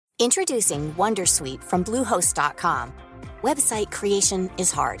Introducing Wondersuite from Bluehost.com. Website creation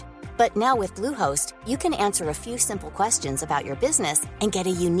is hard, but now with Bluehost, you can answer a few simple questions about your business and get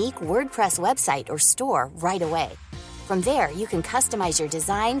a unique WordPress website or store right away. From there, you can customize your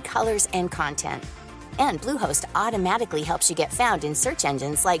design, colors, and content. And Bluehost automatically helps you get found in search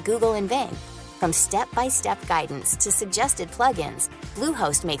engines like Google and Bing. From step-by-step guidance to suggested plugins,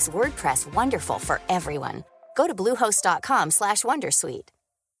 Bluehost makes WordPress wonderful for everyone. Go to bluehost.com/wondersuite.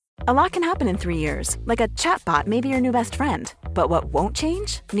 A lot can happen in 3 years, like a chatbot may be your new best friend. But what won't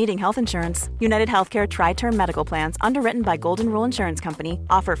change? Needing health insurance. United Healthcare Tri-Term Medical Plans, underwritten by Golden Rule Insurance Company,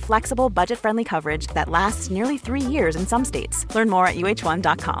 offer flexible, budget-friendly coverage that lasts nearly 3 years in some states. Learn more at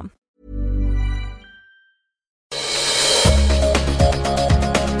uh1.com.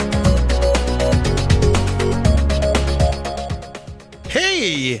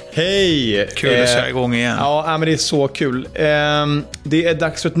 Hej! Hej! Kul att köra igång igen. Ja, men det är så kul. Det är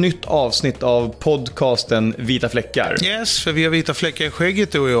dags för ett nytt avsnitt av podcasten Vita fläckar. Yes, för vi har vita fläckar i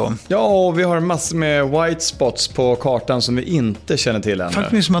skägget, du och jag. Ja, och vi har massor med white spots på kartan som vi inte känner till ännu.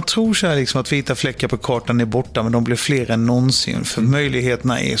 Faktiskt, man tror så här liksom att vita fläckar på kartan är borta, men de blir fler än någonsin. För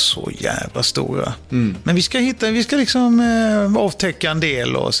möjligheterna är så jävla stora. Men vi ska liksom avtäcka en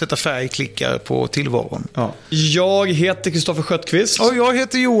del och sätta färgklickar på tillvaron. Ja. Jag heter Kristoffer Sköttqvist. Och jag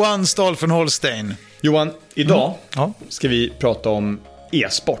heter Johan Stahl från Holstein. Johan, idag ska vi prata om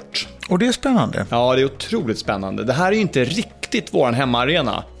e-sport. Och det är spännande. Ja, det är otroligt spännande. Det här är ju inte riktigt våran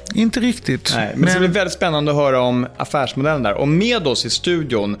hemmaarena. Inte riktigt. Nej, men det blir väldigt spännande att höra om affärsmodellen där. Och med oss i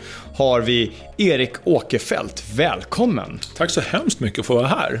studion har vi Erik Åkerfeltd. Välkommen. Tack så hemskt mycket för att få vara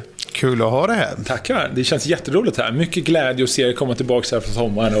här. Kul att ha det här. Tackar. Det känns jätteroligt här. Mycket glädje att se er komma tillbaka här från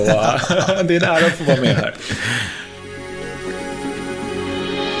sommaren. Och, det är en ära att få vara med här.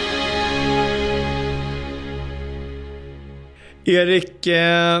 Erik,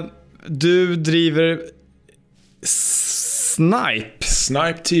 du driver Znipe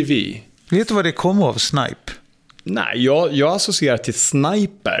TV. Vet du vad det kommer av, Snipe? Nej, jag associerar till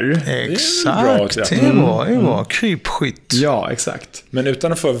sniper. Exakt, det var krypskytt. Ja, exakt. Men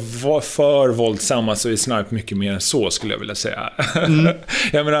utan att vara för våldsamma så är Snipe mycket mer än så, skulle jag vilja säga.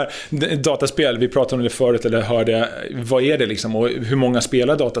 Jag menar, dataspel, vi pratade om det förut, eller hörde, vad är det liksom? Och hur många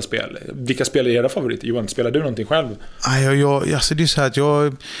spelar dataspel? Vilka spel är era favoriter? Johan, spelar du någonting själv? Alltså det är så här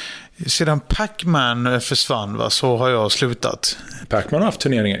att sedan Pac-Man försvann så har jag slutat. Pac-Man har haft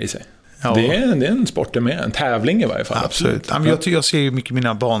turneringar i sig. Ja. Det är en sport med, en tävling i varje fall. Absolut. Jag ser ju mycket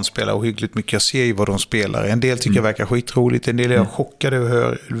mina barn spela och hyggligt mycket. Jag ser ju vad de spelar. En del tycker jag verkar skitroligt. En del är jag chockad över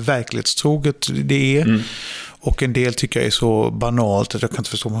hur verklighetstroget det är. Och en del tycker jag är så banalt att jag kan inte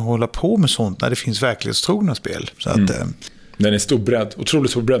förstå om man håller på med sånt när det finns verklighetstrogna spel. Så att... Den är stor bredd,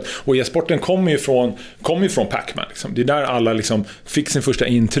 otroligt stor bredd. Och e-sporten kommer ju från Pac-Man. Liksom. Det är där alla liksom fick sin första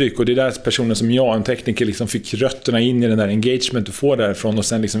intryck. Och det är där personer som jag, en tekniker, liksom fick rötterna in i den där engagement du får därifrån. Och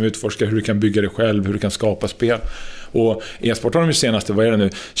sen liksom utforska hur du kan bygga det själv, hur du kan skapa spel. Och e-sport har de senaste,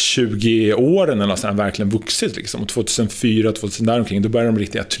 20 åren eller så verkligen vuxit liksom. Och 2004, 2000 där omkring, då började de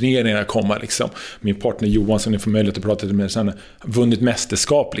riktiga turneringarna komma liksom. Min partner Johan, som ni får möjlighet att prata med sen, vunnit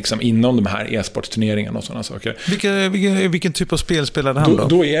mästerskap liksom inom de här e-sportturneringarna och sådana saker. Vilken typ av spel spelade han då?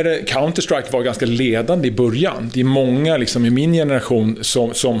 Då är det, Counter-Strike var ganska ledande i början. Det är många liksom i min generation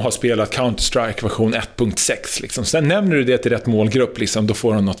som har spelat Counter-Strike version 1.6 liksom. Sen nämner du det till rätt målgrupp liksom, då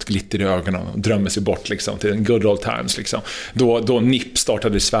får de något glitter i ögonen och drömmer sig bort liksom till en good old times liksom. Då NIP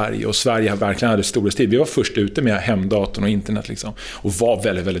startade i Sverige och Sverige verkligen hade stor stil. Vi var först ute med hemdatorn och internet liksom, och var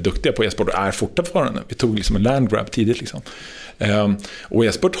väldigt, väldigt duktiga på e-sport och är fortfarande. Vi tog liksom en landgrab tidigt liksom. Och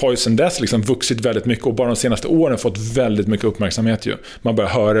e-sport har ju sedan dess liksom vuxit väldigt mycket och bara de senaste åren fått väldigt mycket uppmärksamhet ju. Man börjar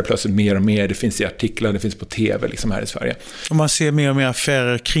höra plötsligt mer och mer, det finns i artiklar, det finns på tv liksom här i Sverige. Och man ser mer och mer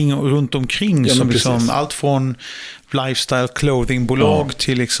affärer runt omkring som liksom allt från lifestyle clothingbolag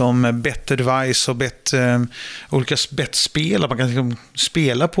till liksom bet advice och olika bettspel. Man kan liksom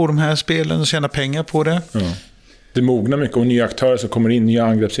spela på de här spelen och tjäna pengar på det. Ja. Det mognar mycket och nya aktörer som kommer in, nya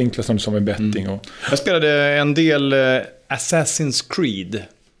angreppsvinklar som är betting. Och... Jag spelade en del Assassin's Creed,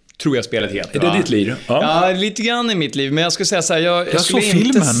 tror jag spelet heter. Är det ditt liv? Ja, lite grann i mitt liv. Men jag skulle säga så här, jag skulle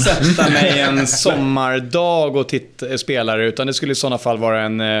inte sätta mig en sommardag och spela det, utan det skulle i sådana fall vara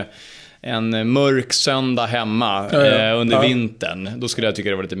en mörk söndag hemma under vintern. Då skulle jag tycka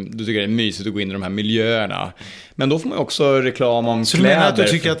det är mysigt att gå in i de här miljöerna. Men då får man också reklam om så kläder. Så du menar att du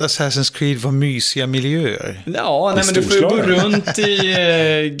tycker att Assassin's Creed var mysiga miljöer? Ja, nej, men du får ju gå runt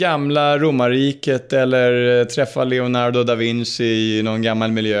i gamla romarriket eller träffa Leonardo da Vinci i någon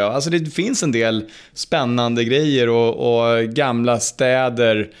gammal miljö. Alltså det finns en del spännande grejer och gamla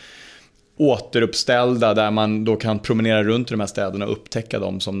städer återuppställda, där man då kan promenera runt i de här städerna och upptäcka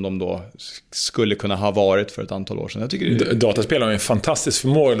dem som de då skulle kunna ha varit för ett antal år sedan. Jag tycker dataspel har en fantastisk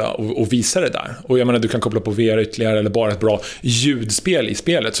förmåga att visa det där. Och jag menar, du kan koppla på VR ytterligare eller bara ett bra ljudspel i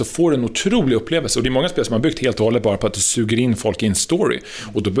spelet, så får du en otrolig upplevelse. Och det är många spel som har byggt helt och hållet bara på att du suger in folk i en story.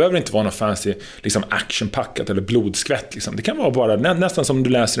 Och då behöver det inte vara någon fancy liksom actionpackat eller blodskvätt liksom. Det kan vara bara nästan som du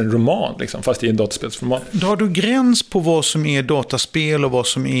läser en roman liksom, fast i en dataspelsformat. Då har du gräns på vad som är dataspel och vad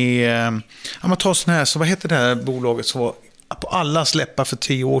som är... Ja, man tar sån här, så vad heter det här bolaget som var på alla släppar för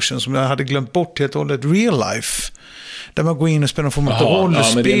 10 år sedan, som jag hade glömt bort helt och hållet, Real Life. Där man går in och spelar en form av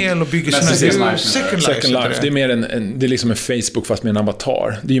rollspel och bygger såna här Second Life. Det är mer det är liksom en Facebook fast med en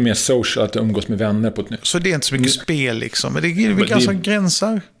avatar. Det är ju mer social, att du umgås med vänner på ett nytt. Så det är inte så mycket spel liksom. Men det är ganska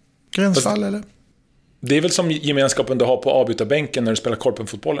gränsfall eller? Det är väl som gemenskapen du har på avbytarbänken när du spelar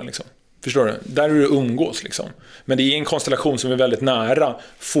korpenfotbollen liksom. Förstår du? Där är du umgås liksom. Men det är en konstellation som är väldigt nära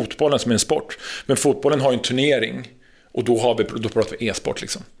fotbollen som är en sport. Men fotbollen har en turnering. Och då pratar vi e-sport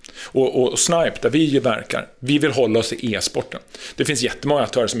liksom. Och Znipe, där vi verkar, vi vill hålla oss i e-sporten. Det finns jättemånga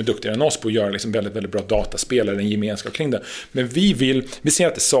aktörer som är duktigare än oss på att göra liksom väldigt, väldigt bra dataspel eller en gemenskap kring det. Men vi ser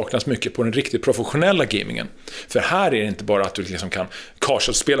att det saknas mycket på den riktigt professionella gamingen. För här är det inte bara att du liksom kan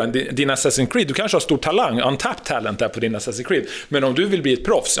casual-spela din Assassin's Creed. Du kanske har stor talang, untapped talent där på din Assassin's Creed. Men om du vill bli ett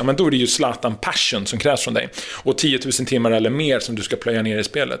proffs, ja, men då är det ju Zlatan passion som krävs från dig. Och 10 000 timmar eller mer som du ska plöja ner i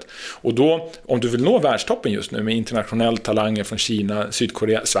spelet. Och då, om du vill nå världstoppen just nu med internationell talanger från Kina,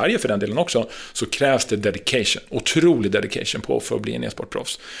 Sydkorea, Sverige för den delen också, så krävs det dedication, otrolig dedication på för att bli en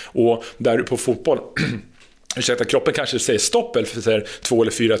e-sportproffs. Och där på fotboll ursäkta, kroppen kanske säger stopp eller för 2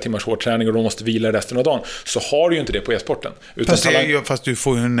 eller 4 timmars hård träning och då måste vila resten av dagen, så har du ju inte det på e-sporten. Fast du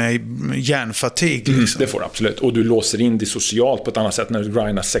får ju en hjärnfatig liksom. Det får du absolut. Och du låser in det socialt på ett annat sätt när du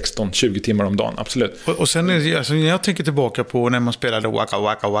grindar 16-20 timmar om dagen, absolut. Och sen alltså, när jag tänker tillbaka på när man spelade Waka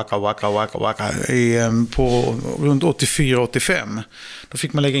på runt 84-85, då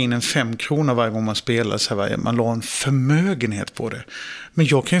fick man lägga in en 5 kronor varje gång man spelade, så här, man la en förmögenhet på det. Men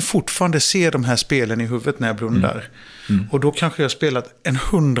jag kan ju fortfarande se de här spelen i huvudet när jag blundar. Och då kanske jag har spelat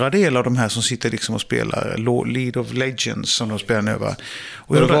 100 av de här som sitter liksom och spelar League of Legends som de spelar nu.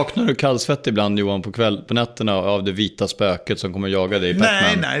 Och då vaknar du kallsvett ibland, Johan, på nätterna av det vita spöket som kommer jaga dig i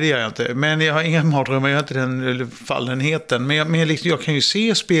Pac-Man? Nej, det gör jag inte. Men jag har inga mardrömmar, jag har inte den fallenheten. Men jag kan ju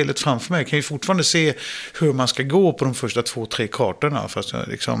se spelet framför mig. Jag kan ju fortfarande se hur man ska gå på de första 2-3 kartorna. Fast jag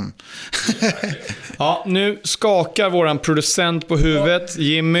liksom... Ja, nu skakar våran producent på huvudet.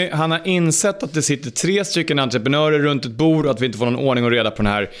 Jimmy, han har insett att det sitter 3 stycken entreprenörer runt ett bord och att vi inte får någon ordning och reda på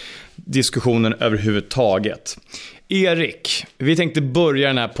den här diskussionen överhuvudtaget. Erik, vi tänkte börja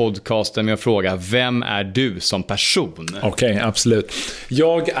den här podcasten med att fråga, vem är du som person? Okej, absolut.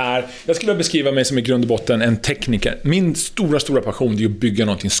 Jag skulle vilja beskriva mig som i grund och botten en tekniker. Min stora passion är att bygga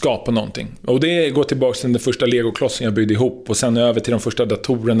någonting, skapa någonting. Och det går tillbaka till den första legoklossen jag byggde ihop och sen över till de första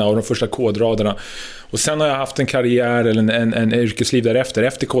datorerna och de första kodraderna. Och sen har jag haft en karriär eller en yrkesliv därefter.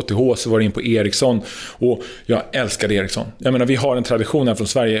 Efter KTH så var det in på Ericsson och jag älskade Ericsson. Jag menar, vi har en tradition här från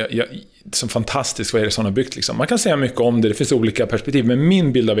Sverige som fantastisk vad Ericsson har byggt liksom. Man kan säga mycket om det finns olika perspektiv, men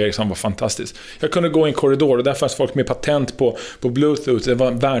min bild av Ericsson var fantastisk. Jag kunde gå i en korridor och där fanns folk med patent på Bluetooth, det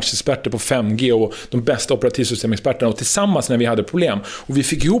var världsexperter på 5G och de bästa operativsystemexperterna, och tillsammans när vi hade problem och vi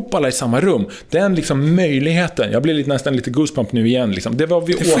fick ihop alla i samma rum, den liksom möjligheten, jag blir nästan lite goosebump nu igen liksom. Det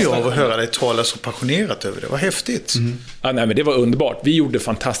får jag att höra dig tala så passionerat över det, vad häftigt. Ja, nej, men det var underbart, vi gjorde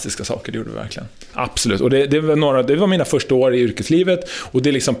fantastiska saker, det gjorde vi verkligen, absolut, och det var mina första år i yrkeslivet och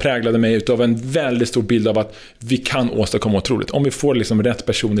det liksom präglade mig utav en väldigt stor bild av att vi kan åstadkomma otroligt. Om vi får liksom rätt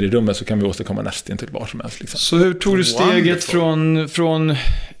personer i rummet så kan vi åstadkomma nästan till var som helst. Liksom. Så hur tog du steget från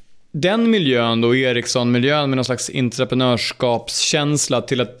den miljön då, Ericsson-miljön med någon slags entreprenörskapskänsla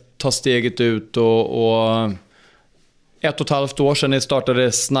till att ta steget ut och 1,5 år sedan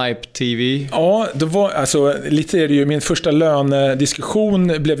startade Znipe TV? Ja, det var alltså lite är det ju min första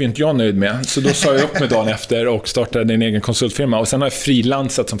lönediskussion blev ju inte jag nöjd med. Så då sa jag upp mig dagen efter och startade en egen konsultfirma och sen har jag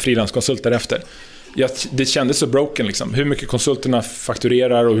frilansat som frilanskonsult därefter. Det kändes så broken liksom. Hur mycket konsulterna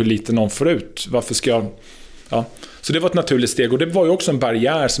fakturerar och hur lite någon får ut. Varför ska jag... Ja. Så det var ett naturligt steg och det var ju också en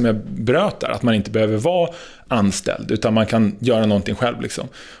barriär som jag bröt där. Att man inte behöver vara anställd utan man kan göra någonting själv liksom.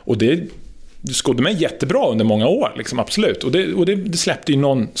 Och det skodde mig jättebra under många år, liksom, absolut. Och det släppte ju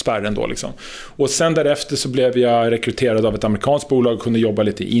någon spärr ändå. Liksom. Och sen därefter så blev jag rekryterad av ett amerikanskt bolag och kunde jobba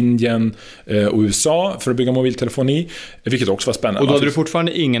lite i Indien och USA för att bygga mobiltelefoni, vilket också var spännande. Och då hade du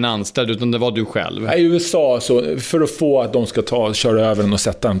fortfarande ingen anställd, utan det var du själv? I USA, så för att få att de ska köra över den och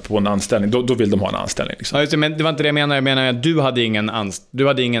sätta den på en anställning, då vill de ha en anställning. Liksom. Ja, just det, men det var inte det jag menade. Jag menar att du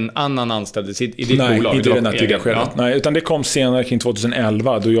hade ingen annan anställd i ditt bolag? Nej, inte i det naturliga skedet. Nej, utan det kom senare kring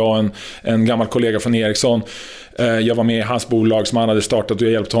 2011, då jag en gammal kollega från Ericsson, jag var med i hans bolag som han hade startat och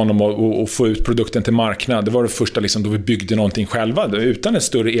jag hjälpte honom att få ut produkten till marknad. Det var det första liksom, då vi byggde någonting själva utan ett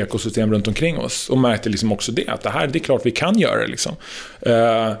större ekosystem runt omkring oss, och märkte liksom också att det är klart vi kan göra det liksom.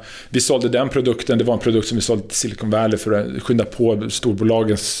 Vi sålde den produkten, det var en produkt som vi sålde till Silicon Valley för att skynda på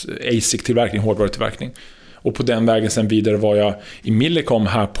storbolagens ASIC-tillverkning, hårdvarutillverkning. Och på den vägen sen vidare var jag i Millicom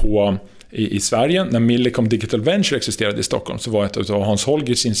här i Sverige. När Millicom Digital Venture existerade i Stockholm, så var ett av Hans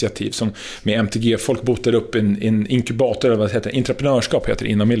Holgers initiativ som med MTG-folk botade upp en inkubator, eller vad det heter, entreprenörskap heter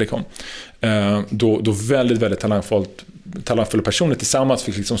det, inom Millicom. Då väldigt, väldigt talangfulla personer tillsammans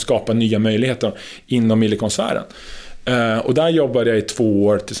fick liksom skapa nya möjligheter inom Millicom-sfären. Och där jobbade jag i 2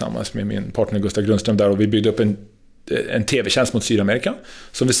 år tillsammans med min partner Gustav Grundström där, och vi byggde upp en tv-tjänst mot Sydamerika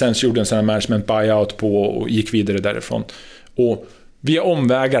som vi sen gjorde en sån här management buyout på och gick vidare därifrån. Och via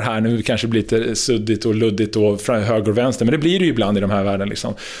omvägar här nu, kanske blir lite suddigt och luddigt och från höger och vänster, men det blir det ju ibland i de här världen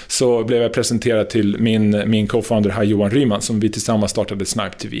liksom. Så blev jag presenterad till min co-founder här, Johan Ryman, som vi tillsammans startade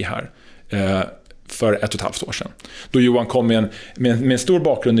Znipe TV här för 1,5 år sedan. Då Johan kom med en stor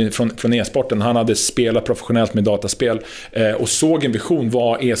bakgrund från e-sporten. Han hade spelat professionellt med dataspel och såg en vision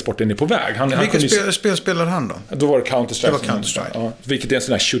var e-sporten är på väg. Vilket spel spelade han då? Då var det Counter-Strike. Det var Counter-Strike. Ja, vilket är en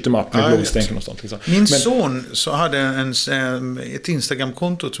sån här shoot 'em up med blodstänken och sånt. Liksom. Min son så hade ett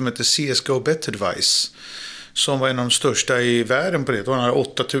Instagram-konto som heter CSGO Bet Advice, som var en av de största i världen på det. Han hade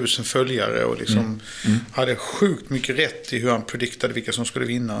 8000 följare och liksom hade sjukt mycket rätt i hur han prediktade vilka som skulle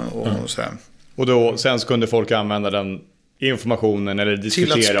vinna och så här. Och då, sen så kunde folk använda den informationen eller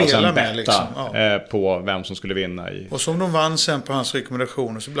diskutera och sen betta liksom, på vem som skulle vinna. Och som de vann sen på hans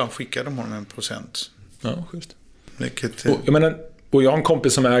rekommendationer, så ibland skickade de honom 1%. Ja, just. Och jag har en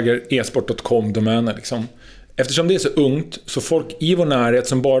kompis som äger esport.com-domänen liksom. Eftersom det är så ungt, så folk i vår närhet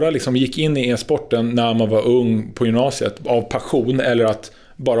som bara liksom gick in i e-sporten när man var ung på gymnasiet av passion eller att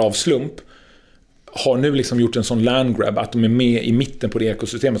bara av slump, har nu liksom gjort en sån landgrab att de är med i mitten på det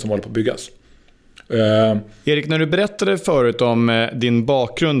ekosystemet som håller på att byggas. Erik, när du berättade förut om din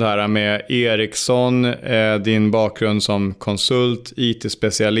bakgrund här med Ericsson, din bakgrund som konsult,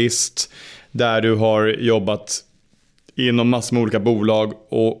 IT-specialist, där du har jobbat inom massor med olika bolag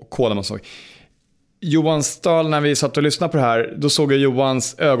och kodat massor. Johan Stahl, när vi satt och lyssnade på det här, då såg jag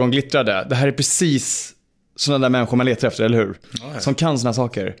Johans ögon glittrade. Det här är precis sådana där människor man letar efter, eller hur? Ja. Som kan såna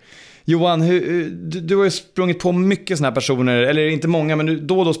saker. Johan, du har ju sprungit på mycket såna här personer, eller inte många, men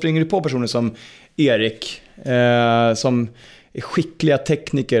då och då springer du på personer som Erik, som är skickliga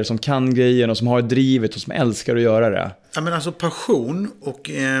tekniker, som kan grejer och som har drivet och som älskar att göra det. Ja, men alltså passion och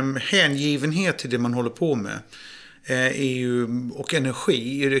hängivenhet till det man håller på med är ju, och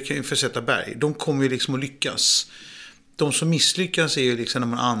energi, det kan ju försätta berg. De kommer ju liksom att lyckas. De som misslyckas är ju liksom när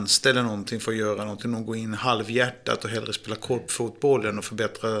man anställer någonting för att göra någonting. De går in halvhjärtat och hellre spelar korpfotboll än att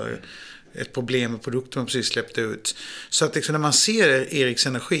förbättra ett problem med produkten man precis släppte ut. Så att liksom när man ser Eriks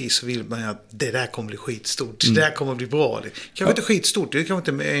energi, så vill man ju att det där kommer bli skitstort. Det där kommer bli bra. Det kanske inte skitstort, det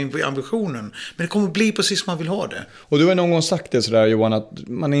kanske inte är ambitionen. Men det kommer bli precis som man vill ha det. Och du har någon gång sagt det sådär, Johan, att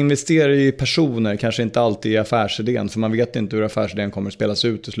man investerar i personer, kanske inte alltid i affärsidén. För man vet inte hur affärsidén kommer att spelas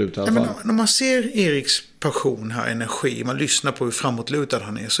ut i slutet i alla fall. Men när man ser Eriks passion här, energi, man lyssnar på hur framåtlutad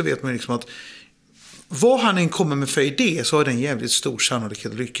han är, så vet man liksom att vad han än kommer med för idé, så har den jävligt stor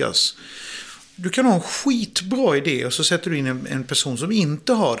sannolikhet att lyckas. Du kan ha en skitbra idé och så sätter du in en person som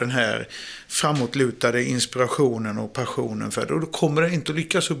inte har den här framåtlutade inspirationen och passionen för det. Och då kommer det inte att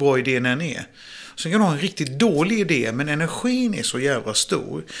lyckas hur bra idén än är. Sen kan du ha en riktigt dålig idé, men energin är så jävla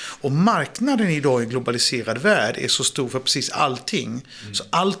stor. Och marknaden idag i en globaliserad värld är så stor för precis allting. Så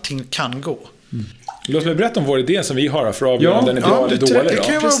allting kan gå. Låt mig berätta om vår idé som vi har för att avgöra om den är bra eller dålig. Det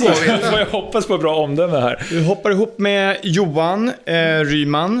kan vara bra. Jag hoppas på bra omdöme här. Du hoppar ihop med Johan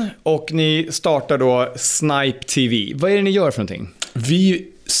Ryman och ni startar då Znipe TV. Vad är det ni gör för någonting? Vi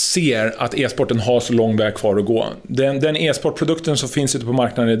ser att e-sporten har så lång väg kvar att gå. Den e-sportprodukten som finns ute på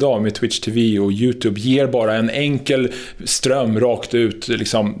marknaden idag med Twitch TV och YouTube ger bara en enkel ström rakt ut.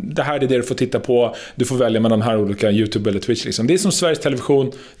 Liksom, det här är det du får titta på. Du får välja mellan de här olika YouTube eller Twitch. Liksom. Det är som Sveriges Television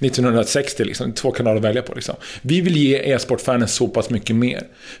 1960. Liksom, 2 kanaler att välja på. Liksom. Vi vill ge e-sportfanen så pass mycket mer.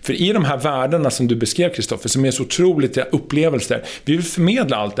 För i de här värdena som du beskrev, Kristoffer, som är så otroligt upplevelser, vi vill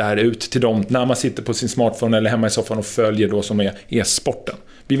förmedla allt det här ut till dem när man sitter på sin smartphone eller hemma i soffan och följer då som är e-sporten.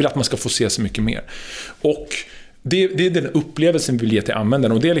 Vi vill att man ska få se så mycket mer. Och det är den upplevelsen vi vill ge till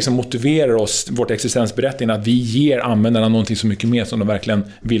användarna, och det liksom motiverar oss, vårt existensberättigande, att vi ger användarna någonting så mycket mer som de verkligen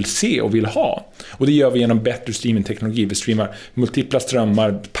vill se och vill ha. Och det gör vi genom bättre streamingteknologi. Vi streamar multipla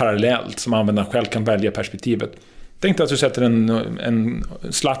strömmar parallellt som användaren själv kan välja perspektivet. Tänk dig att du sätter en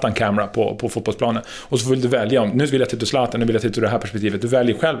Zlatan-kamera på fotbollsplanen och så vill du välja om, nu vill jag titta Zlatan, nu vill jag titta det här perspektivet. Du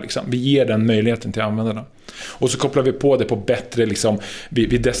väljer själv liksom. Vi ger den möjligheten till användarna. Och så kopplar vi på det på bättre liksom, vi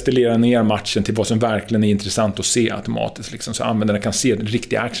destillerar ner matchen till vad som verkligen är intressant att se automatiskt liksom, så användarna kan se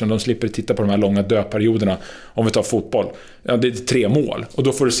riktig action. De slipper titta på de här långa döperioderna. Om vi tar fotboll, ja, det är 3 mål och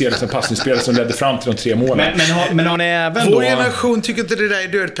då får du se liksom passningsspelare som ledde fram till de 3 målen. Men har ni även då... Vår generation tycker inte det där är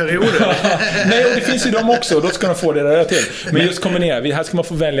dödperioder. Nej, och det finns ju de också, och då ska de få det där till. Men just kombinera, här ska man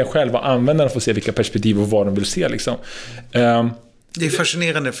få välja själv, och användarna får se vilka perspektiv och vad de vill se liksom. Det är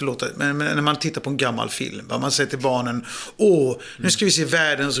fascinerande, men när man tittar på en gammal film, man säger till barnen, nu ska vi se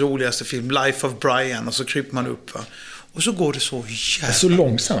världens roligaste film, Life of Brian, och så kryper man upp, va? Och så går det så jävla... Det är så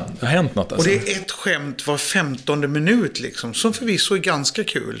långsamt. Det har hänt något alltså. Och det är ett skämt var 15:e minut liksom, som förvisso är ganska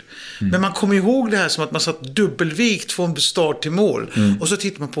kul. Men man kommer ihåg det här som att man satt dubbelvikt från start till mål. Och så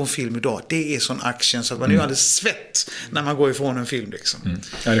tittar man på en film idag. Det är sån action så att man är alldeles svett när man går ifrån en film liksom.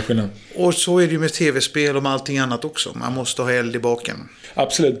 Ja, det är skillnad. Och så är det ju med tv-spel och med allting annat också. Man måste ha eld i baken.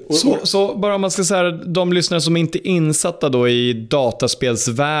 Absolut. Så bara om man ska säga, de lyssnare som inte är insatta då i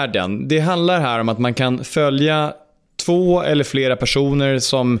dataspelsvärlden. Det handlar här om att man kan följa 2 eller flera personer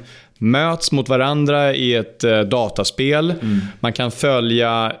som möts mot varandra i ett dataspel. Man kan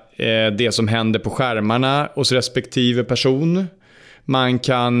följa det som händer på skärmarna hos respektive person.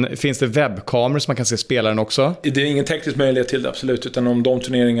 Finns det webbkameror som man kan se spelaren också? Det är ingen teknisk möjlighet till det, absolut. Utan om de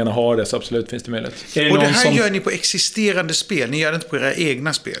turneringarna har det, så absolut finns det möjlighet. Och det här gör ni på existerande spel? Ni gör det inte på era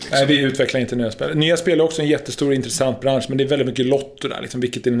egna spel? Liksom. Nej, vi utvecklar inte nya spel. Nya spel är också en jättestor och intressant bransch, men det är väldigt mycket lotto där. Liksom,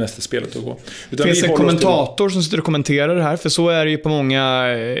 vilket är det nästa spelet att gå? Finns det en kommentator som sitter och kommenterar det här? För så är det ju på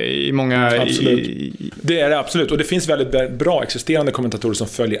många... Absolut. Det är det absolut. Och det finns väldigt bra existerande kommentatorer som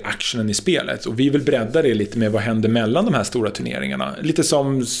följer actionen i spelet. Och vi vill bredda det lite med vad händer mellan de här stora turneringarna. Lite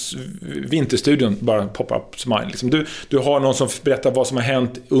som Vinterstudion, bara pop-up smile. Liksom. Du har någon som berättar vad som har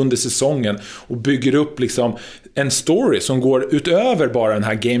hänt under säsongen och bygger upp liksom en story som går utöver bara den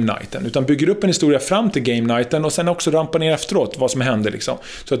här game nighten, utan bygger upp en historia fram till game nighten och sen också rampar ner efteråt vad som händer liksom.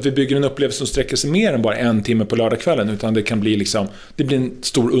 Så att vi bygger en upplevelse som sträcker sig mer än bara 1 timme på lördagskvällen, utan det kan bli liksom, det blir en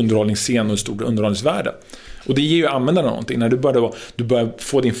stor underhållningsscen och en stor underhållningsvärde. Och det ger ju användarna någonting. När du börjar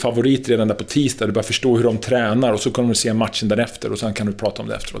få din favorit redan där på tisdag, du börjar förstå hur de tränar och så kommer du se matchen därefter och sen kan du prata om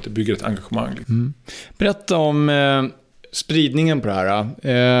det efteråt. Det bygger ett engagemang. Berätta om spridningen på det här.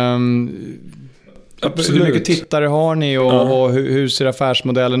 Hur mycket tittare har ni och hur ser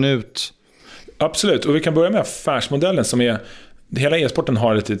affärsmodellen ut? Absolut, och vi kan börja med affärsmodellen som är... Hela e-sporten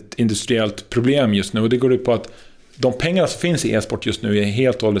har ett industriellt problem just nu, och det går ut på att de pengar som finns i e-sport just nu är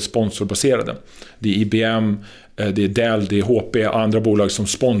helt och hållet sponsorbaserade. Det är IBM, det är Dell, det är HP och andra bolag som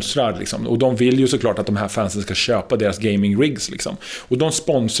sponsrar liksom. Och de vill ju såklart att de här fansen ska köpa deras gaming rigs liksom. Och de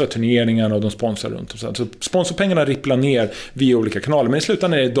sponsrar turneringarna och de sponsrar runt. Så sponsorpengarna ripplar ner via olika kanaler, men i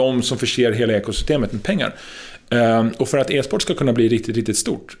slutändan är det de som förser hela ekosystemet med pengar. Och för att e-sport ska kunna bli riktigt, riktigt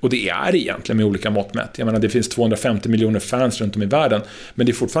stort, och det är egentligen med olika mått mätt. Jag menar, det finns 250 miljoner fans runt om i världen, men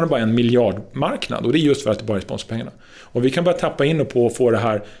det är fortfarande bara en miljardmarknad, och det är just för att det bara är sponsorpengarna. Och vi kan bara tappa in och få det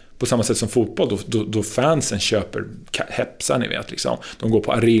här på samma sätt som fotboll, då fansen köper hepsar, ni vet liksom. De går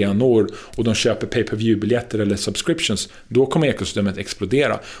på arenor och de köper pay-per-view-biljetter eller subscriptions. Då kommer ekosystemet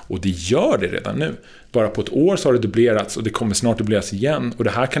explodera, och det gör det redan nu. Bara på ett år så har det dubblerats, och det kommer snart dubbleras igen. Och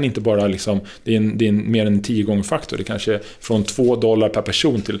det här kan inte bara liksom, det är en mer än 10 gånger faktor. Det kanske är från $2 per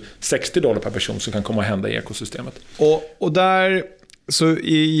person till $60 per person som kan komma att hända i ekosystemet. Och där... Så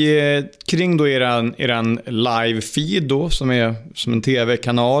kring då eran live feed då, som är som en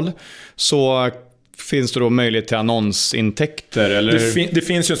tv-kanal, så finns det då möjlighet till annonsintäkter? Eller? Det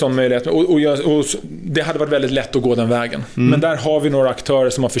finns ju en sån möjlighet och det hade varit väldigt lätt att gå den vägen. Men där har vi några aktörer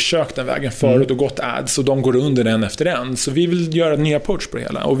som har försökt den vägen förut och gått ads, och de går under den efter den. Så vi vill göra en ny approach på det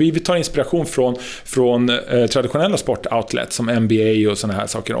hela. Och vi tar inspiration från traditionella sportoutlets som NBA och såna här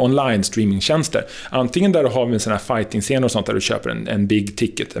saker, online streamingtjänster. Antingen där du har en sån här fighting-scen och sånt där du köper en big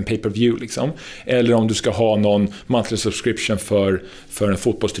ticket, en pay-per-view liksom. Eller om du ska ha någon monthly subscription för en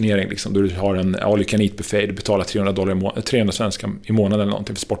fotbollsturnering liksom, då du har en all-you-can-eat-buffet, du betalar $300 svenska i månaden eller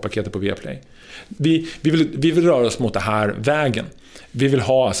någonting för sportpaketet på Viaplay. Vi vill röra oss mot det här vägen. Vi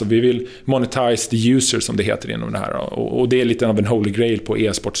vill monetize the user, som det heter inom det här, och det är lite av en holy grail på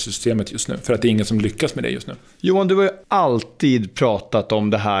e-sportsystemet just nu, för att det är ingen som lyckas med det just nu. Johan, du har ju alltid pratat om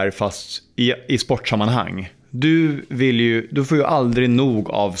det här fast i sportsammanhang. Du får ju aldrig nog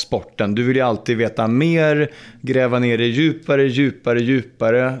av sporten. Du vill ju alltid veta mer, gräva ner det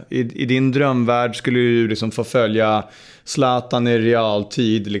djupare. I din drömvärld skulle du liksom få följa Zlatan i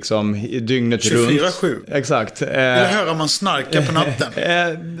realtid liksom dygnet 24/7. runt. Exakt. Eller höra man snarka på natten.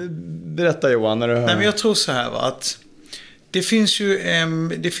 Berätta Johan när du hör. Nej, men jag tror så här att det finns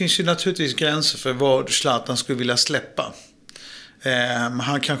ju naturligtvis gränser för vad Zlatan skulle vilja släppa.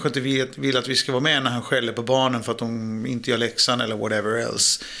 Han kanske inte vill att vi ska vara med när han skäller på barnen för att de inte gör läxan eller whatever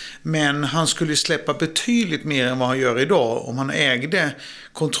else. Men han skulle släppa betydligt mer än vad han gör idag om han ägde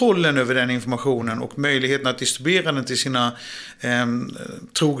kontrollen över den informationen och möjligheten att distribuera den till sina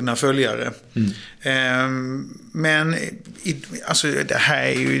trogna följare. Men alltså, det här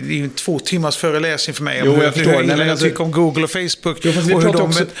är ju en 2 timmars föreläsning för mig om hur jag tycker om Google och Facebook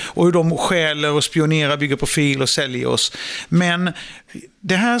och hur de stjäler och spionerar, bygger profil och säljer oss. Men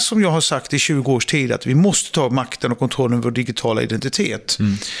det här som jag har sagt i 20 års tid, att vi måste ta makten och kontrollen över vår digitala identitet.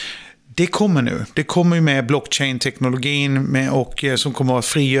 Det kommer nu. Det kommer ju med blockchain-teknologin som kommer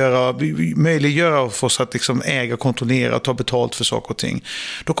att möjliggöra för oss att liksom äga, kontrollera och ta betalt för saker och ting.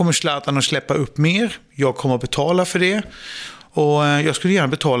 Då kommer Zlatan att släppa upp mer. Jag kommer att betala för det. Och jag skulle gärna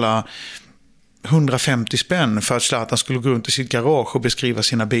betala 150 spänn för att Zlatan skulle gå runt i sitt garage och beskriva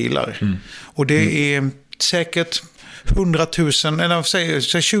sina bilar. Och det är säkert 100 000 eller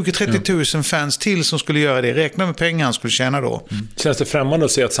 20-30 000 fans till som skulle göra det. Räkna med pengar han skulle tjäna då. Känns det främmande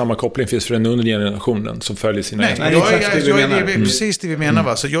att se att samma koppling finns för den under generationen som följer sina egna? Det är precis det vi menar.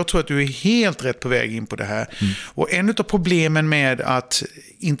 Va? Så jag tror att du är helt rätt på väg in på det här. Och en av problemen med att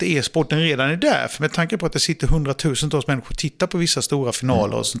inte e-sporten redan är där, för med tanke på att det sitter 100,000-tals människor och tittar på vissa stora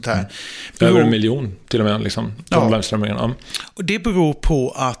finaler och sånt här. Över 1 miljon till och med liksom. Och det beror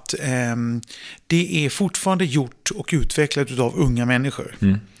på att det är fortfarande gjort och utvecklat av unga människor.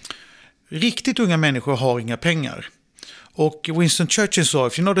 Riktigt unga människor har inga pengar. Och Winston Churchill sa,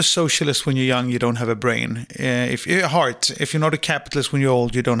 if you're not a socialist when you're young, you don't have a brain. If you're not a capitalist when you're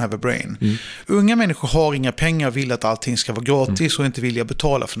old, you don't have a brain. Unga människor har inga pengar och vill att allting ska vara gratis och inte vilja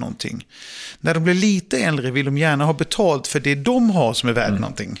betala för någonting. När de blir lite äldre vill de gärna ha betalt för det de har som är värt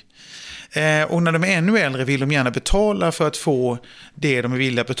någonting. Och när de är ännu äldre vill de gärna betala för att få det de är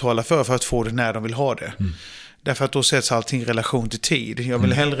villiga att betala för att få det när de vill ha det. Därför att då sätts allting i relation till tid. Jag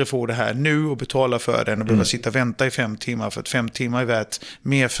vill hellre få det här nu och betala för det än att behöva sitta och vänta i 5 timmar. För att 5 timmar är värt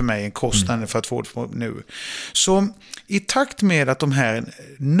mer för mig än kostnaden för att få det nu. Så i takt med att de här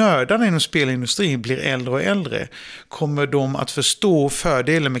nördarna inom spelindustrin blir äldre och äldre kommer de att förstå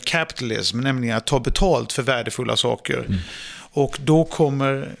fördelen med kapitalism, nämligen att ta betalt för värdefulla saker. Och då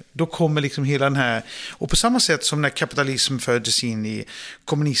kommer liksom hela den här, och på samma sätt som när kapitalism föddes in i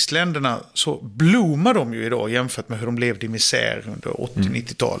kommunistländerna så blommar de ju idag jämfört med hur de levde i misär under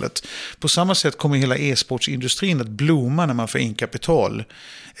 80-90-talet. På samma sätt kommer hela e-sportsindustrin att blomma när man får in kapital.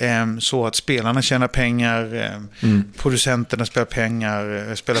 Så att spelarna tjänar pengar, producenterna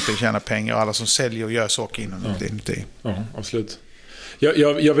tjänar pengar och alla som säljer och gör saker inom det. Ja, absolut.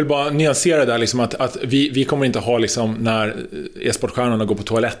 Jag vill bara nyansera där liksom att vi kommer inte ha liksom när e-sportstjärnorna går på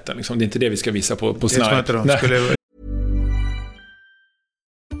toaletten liksom. Det är inte det vi ska visa på Znipe.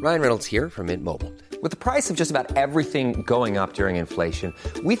 Ryan Reynolds here from Mint Mobile. With the price of just about everything going up during inflation,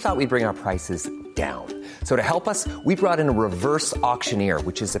 we thought we'd bring our prices down. So to help us, we brought in a reverse auctioneer,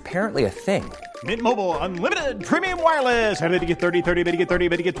 which is apparently a thing. Mint Mobile Unlimited Premium Wireless. How to get 30, 30, bit to get 30,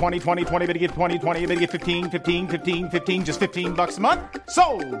 bit to get 20, 20, 20, bit to get 20, 20, bit to get 15, 15, 15, 15, just $15 a month?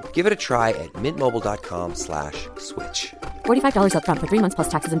 Sold! Give it a try at mintmobile.com/switch. $45 up front for 3 months plus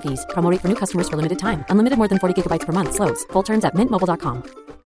taxes and fees. Promo rate for new customers for limited time. Unlimited more than 40 gigabytes per month. Slows full terms at mintmobile.com.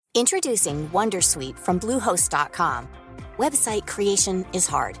 Introducing Wondersuite from Bluehost.com. Website creation is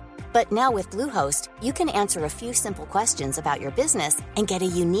hard, but now with Bluehost, you can answer a few simple questions about your business and get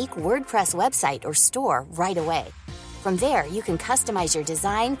a unique WordPress website or store right away. From there, you can customize your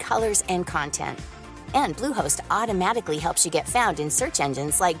design, colors, and content. And Bluehost automatically helps you get found in search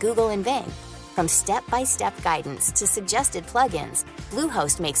engines like Google and Bing. From step-by-step guidance to suggested plugins,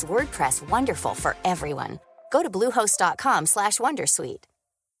 Bluehost makes WordPress wonderful for everyone. Go to bluehost.com/wondersuite.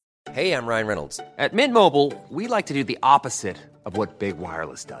 Hey, I'm Ryan Reynolds. At Mint Mobile, we like to do the opposite of what Big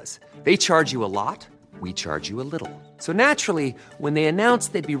Wireless does. They charge you a lot, we charge you a little. So naturally, when they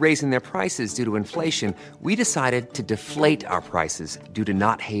announced they'd be raising their prices due to inflation, we decided to deflate our prices due to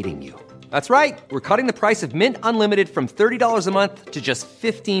not hating you. That's right. We're cutting the price of Mint Unlimited from $30 a month to just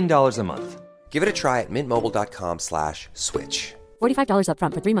 $15 a month. Give it a try at mintmobile.com/switch. $45 up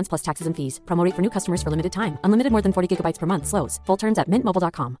front for 3 months plus taxes and fees. Promo rate for new customers for limited time. Unlimited more than 40 gigabytes per month slows. Full terms at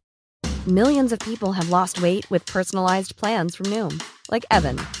mintmobile.com. Millions of people have lost weight with personalized plans from Noom. Like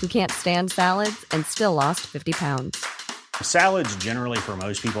Evan, who can't stand salads and still lost 50 pounds. Salads generally for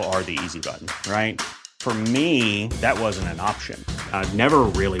most people are the easy button, right? For me, that wasn't an option. I never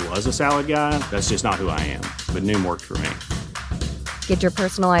really was a salad guy. That's just not who I am. But Noom worked for me. Get your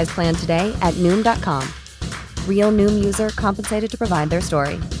personalized plan today at Noom.com. Real Noom user compensated to provide their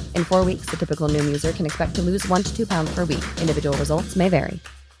story. In 4 weeks, the typical Noom user can expect to lose 1 to 2 pounds per week. Individual results may vary.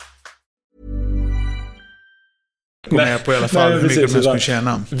 Med på i alla fall hur mycket man ska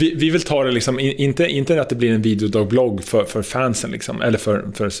tjäna. Vi vill ta det liksom, inte att det blir en videodagblogg för fansen liksom, eller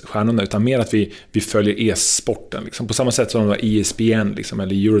för stjärnorna, utan mer att vi följer e-sporten liksom, på samma sätt som de var ESPN liksom,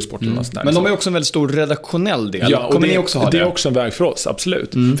 eller Eurosport eller något sånt där. Men de är också en väldigt stor redaktionell del. Ja, kommer ni också ha det? Det är också en väg för oss,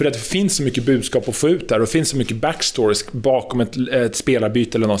 absolut. För att det finns så mycket budskap att få ut där, och det finns så mycket backstories bakom ett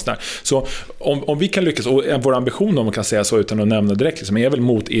spelarbyte eller något sånt där. Så om vi kan lyckas, och vår ambition, om man kan säga så utan att nämna direkt liksom, är väl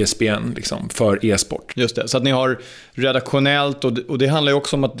mot ESPN liksom, för e-sport. Just det, så att ni har redaktionellt, och det handlar ju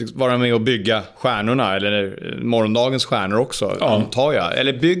också om att vara med och bygga stjärnorna, eller morgondagens stjärnor också, antar jag.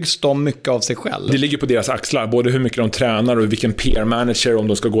 Eller byggs de mycket av sig själv? Det ligger på deras axlar, både hur mycket de tränar och vilken peer-manager, om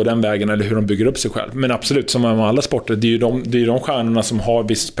de ska gå den vägen, eller hur de bygger upp sig själv. Men absolut, som med alla sporter, det är ju de stjärnorna som har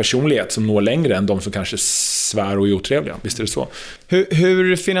viss personlighet som når längre än de som kanske svär och är otrevliga. Visst är det så?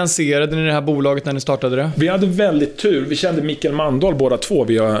 Hur finansierade ni det här bolaget när ni startade det? Vi hade väldigt tur. Vi kände Mikael Mandahl båda två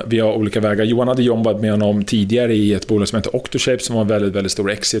via olika vägar. Johan hade jobbat med honom tidigare i ett bolag som heter Octoshape, som var en väldigt, väldigt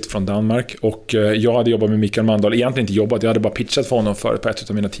stor exit från Danmark. Och jag hade jobbat med Mikael Mandahl. Egentligen inte jobbat, jag hade bara pitchat för honom på ett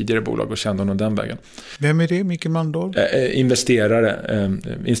av mina tidigare bolag och kände honom den vägen. Vem är det, Mikael Mandahl? Investerare,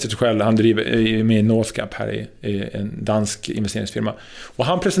 institutionell. Han driver med Northcap här i en dansk investeringsfirma. Och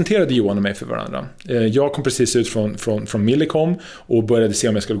han presenterade Johan och mig för varandra. Jag kom precis ut från Millicom och började se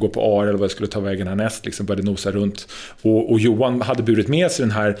om jag skulle gå på AR eller vad jag skulle ta vägen härnäst, liksom började nosa runt. Och Johan hade burit med sig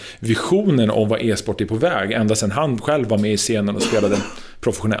den här visionen om vad e-sport är på väg, ända sedan han själv var med i scenen och spelade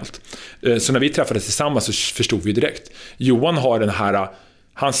professionellt. Så när vi träffades tillsammans så förstod vi direkt. Johan har den här,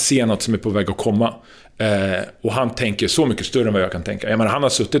 han ser något som är på väg att komma. Och han tänker så mycket större än vad jag kan tänka. Jag menar, han har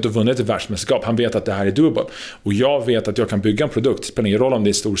suttit och vunnit ett världsmästerskap. Han vet att det här är doable. Och jag vet att jag kan bygga en produkt. Det spelar ingen roll om det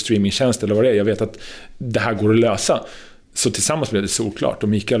är stor streamingtjänst eller vad det är. Jag vet att det här går att lösa. Så tillsammans blev det såklart. Och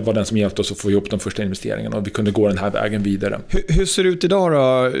Mikael var den som hjälpte oss att få ihop de första investeringarna. Och vi kunde gå den här vägen vidare. Hur ser det ut idag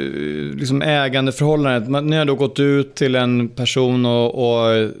då? Liksom ägandeförhållandet. Ni har då gått ut till en person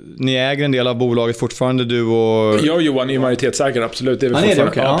och ni äger en del av bolaget fortfarande, du och... Jag och Johan är majoritetsägare, absolut. Det är vi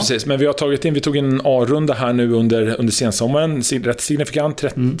fortfarande. Okay, ja, precis. Men vi tog in en A-runda här nu under sensommaren. Rätt signifikant,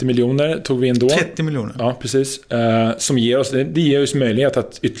 30 miljoner tog vi in då. 30 miljoner? Ja, precis. Som det ger oss möjlighet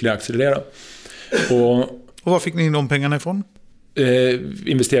att ytterligare accelerera. Och var fick ni in de pengarna ifrån?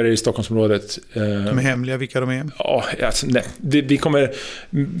 Investerar i Stockholmsområdet. De är hemliga, vilka de är? Ja, alltså, nej. Vi kommer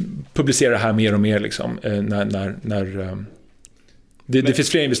publicera det här mer och mer liksom, när det finns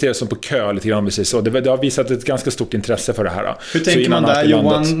fler investerare som på kö lite grann, så det har visat ett ganska stort intresse för det här. Hur tänker man där,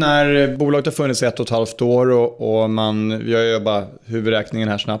 Johan, när bolaget har funnits 1,5 år och vi har jobbat huvudräkningen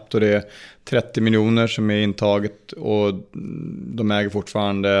här snabbt och det är 30 miljoner som är intaget och de äger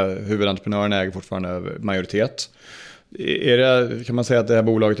fortfarande, huvudentreprenören äger fortfarande majoritet. Kan man säga att det här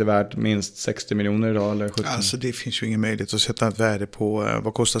bolaget är värt minst 60 miljoner idag eller 70? Alltså det finns ju ingen möjlighet att sätta ett värde på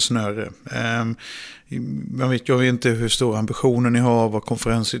vad kostar snöre. Jag vet inte hur stor ambitionen ni har, vad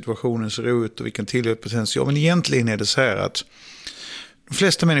konferenssituationen ser ut och vilken tillväxtpotential. Men egentligen är det så här att de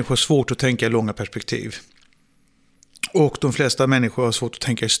flesta människor har svårt att tänka i långa perspektiv. Och de flesta människor har svårt att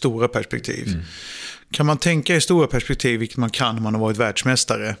tänka i stora perspektiv. Mm. Kan man tänka i stora perspektiv, vilket man kan när man har varit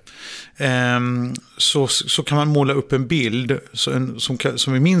världsmästare, så kan man måla upp en bild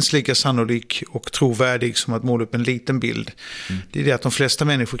som är minst lika sannolik och trovärdig som att måla upp en liten bild. Mm. Det är det att de flesta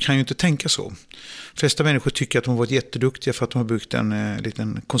människor kan ju inte tänka så. De flesta människor tycker att de har varit jätteduktiga för att de har byggt en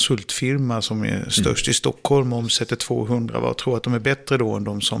liten konsultfirma som är störst i Stockholm och omsätter 200 och tror att de är bättre då än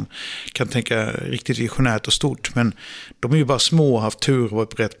de som kan tänka riktigt visionärt och stort. Men de är ju bara små och haft tur och varit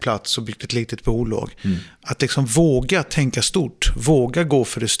på rätt plats och byggt ett litet bolag. Att liksom våga tänka stort, våga gå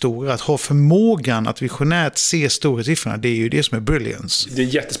för det stora, att ha förmågan att visionärt se stora siffrorna, det är ju det som är brilliance. Det är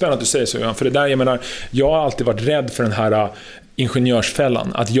jättespännande att du säger så, Johan, för det där, jag har alltid varit rädd för den här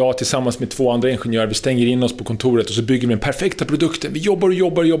ingenjörsfällan, att jag tillsammans med 2 andra ingenjörer, vi stänger in oss på kontoret och så bygger vi den perfekta produkten, vi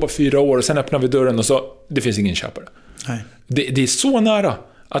jobbar 4 år och sen öppnar vi dörren och så, det finns ingen köpare. Nej. Det är så nära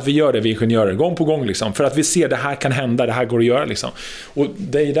att vi gör det, vi ingenjörer, gång på gång liksom, för att vi ser det här kan hända, det här går att göra liksom. Och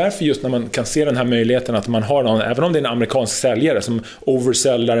det är därför just när man kan se den här möjligheten att man har någon, även om det är en amerikansk säljare som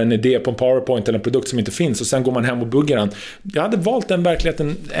oversäljer en idé på en PowerPoint eller en produkt som inte finns och sen går man hem och buggar den. Jag hade valt den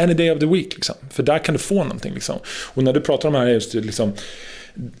verkligheten any day of the week liksom, för där kan du få någonting liksom. Och när du pratar om det här just liksom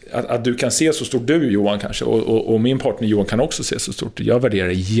att du kan se så stort, du Johan kanske, och min partner Johan kan också se så stort. Jag värderar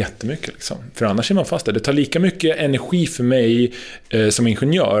det jättemycket liksom. För annars är man fast där. Det tar lika mycket energi för mig som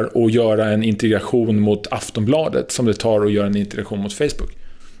ingenjör att göra en integration mot Aftonbladet som det tar att göra en integration mot Facebook.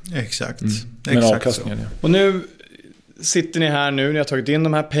 Exakt. Men Exakt så. Ja. Och nu sitter ni här nu, ni har tagit in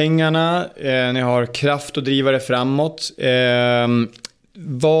de här pengarna, ni har kraft att driva det framåt.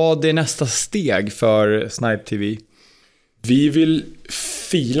 Vad är nästa steg för Znipe TV? Vi vill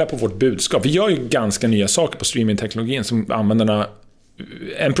fila på vårt budskap. Vi gör ju ganska nya saker på streamingteknologin som användarna,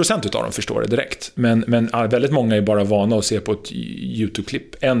 1% utav dem förstår det direkt. Men väldigt många är bara vana att se på ett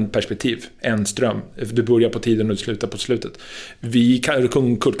YouTube-klipp. En perspektiv, en ström. Du börjar på tiden och du slutar på slutet. Vi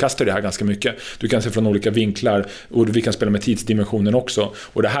kan kullkasta det här ganska mycket. Du kan se från olika vinklar och vi kan spela med tidsdimensionen också.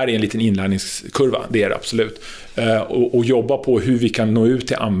 Och det här är en liten inlärningskurva, det är det absolut. Och jobba på hur vi kan nå ut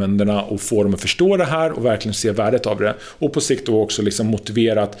till användarna och få dem att förstå det här och verkligen se värdet av det. Och på sikt då också liksom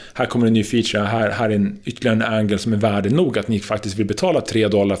motivera att här kommer en ny feature, här är en ytterligare en angle som är värd nog att ni faktiskt vill betala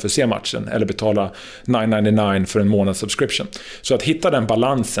 $3 för att se matchen eller betala $9.99 för en månads subscription. Så att hitta den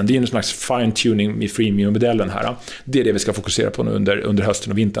balansen, det är en slags fine-tuning med freemium-modellen här. Det är det vi ska fokusera på nu under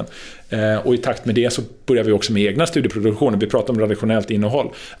hösten och vintern. Och i takt med det så börjar vi också med egna studieproduktioner. Vi pratar om redaktionellt innehåll.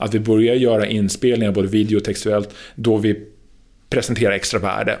 Att vi börjar göra inspelningar både video och textuellt då vi presenterar extra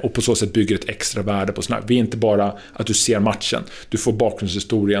värde och på så sätt bygger ett extra värde på snack. Vi är inte bara att du ser matchen, du får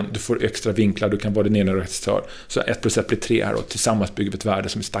bakgrundshistorien, du får extra vinklar, du kan vara din egen regissör. Så 1+1 blir 3 här och tillsammans bygger vi ett värde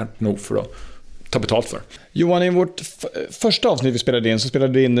som är starkt nog för att ta betalt för. Johan, i vårt första avsnitt vi spelade in så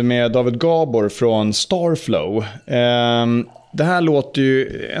spelade vi in det med David Gabor från Starflow. Det här låter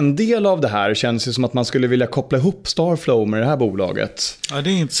ju, en del av det här känns ju som att man skulle vilja koppla ihop Starflow med det här bolaget. Ja, det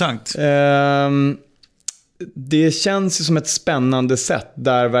är intressant. Det känns ju som ett spännande sätt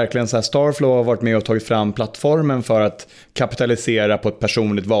där verkligen så här Starflow har varit med och tagit fram plattformen för att kapitalisera på ett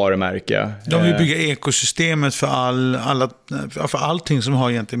personligt varumärke. De vill bygga ekosystemet för för allting som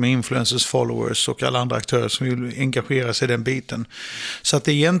har egentligen med influencers, followers och alla andra aktörer som vill engagera sig i den biten. Så att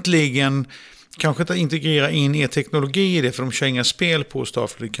det egentligen kanske inte integrera in e-teknologi i det, för de kör inga spel på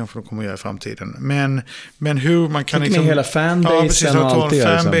Starflow, det kanske de kommer göra i framtiden. Men hur man kan liksom, med hela fanbasen och allt det.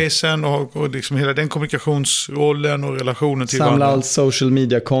 Fanbasen och liksom hela den kommunikationsrollen och relationen till samla all social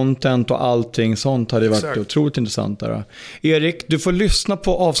media content och allting sånt hade varit otroligt intressant där. Erik, du får lyssna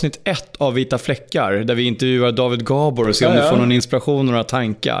på avsnitt 1 av Vita fläckar där vi intervjuar David Gabor och se om du får någon inspiration och några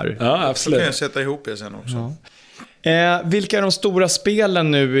tankar. Ja, absolut. Så kan jag sätta ihop det sen också. Ja. Vilka är de stora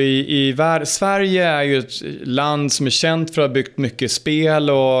spelen nu i världen? Sverige är ju ett land som är känt för att ha byggt mycket spel,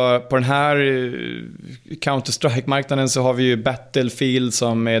 och på den här Counter-Strike-marknaden så har vi ju Battlefield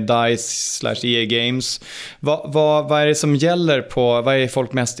som är DICE/EA Games. Vad är det som gäller på, vad är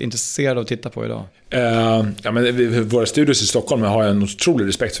folk mest intresserade av att titta på idag? Våra studios i Stockholm har jag en otrolig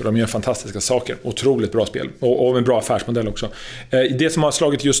respekt för. De gör fantastiska saker, otroligt bra spel och en bra affärsmodell också. Det som har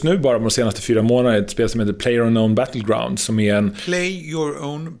slagit just nu bara de senaste 4 månaderna är ett spel som heter Player Unknown Battlegrounds, som är en Play Your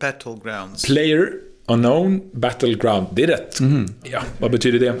Own Battlegrounds. Player Unknown Battleground, det är rätt. Ja, vad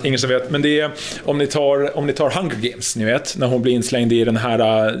betyder det? Ingen som vet. Men det är, om ni tar Hunger Games, ni vet, när hon blir inslängd i den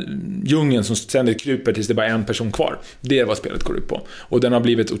här djungeln som ständigt kryper tills det bara är en person kvar. Det är vad spelet går ut på. Och den har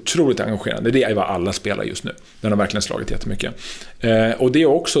blivit otroligt engagerande. Det är vad alla spelar just nu. Den har verkligen slagit jättemycket. Och det är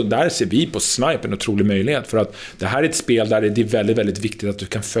också, där ser vi på Znipe en otrolig möjlighet, för att det här är ett spel där det är väldigt, väldigt viktigt att du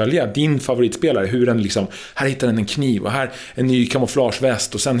kan följa din favoritspelare, hur den liksom, här hittar den en kniv och här en ny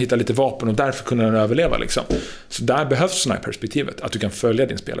kamouflageväst och sen hittar lite vapen och därför kunde den överleva liksom. Så där behövs Znipe-perspektivet, att du kan följa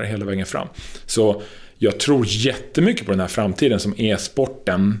din spelare hela vägen fram. Så jag tror jättemycket på den här framtiden som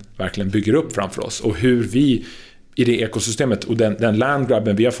e-sporten verkligen bygger upp framför oss, och hur vi i det ekosystemet och den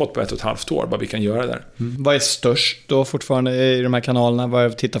landgrabben vi har fått på 1,5 år, vad vi kan göra där. Vad är störst då fortfarande i de här kanalerna?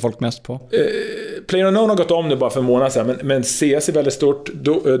 Vad tittar folk mest på? PlayerUnknown har gått om nu bara för en månad sedan, men CS är väldigt stort.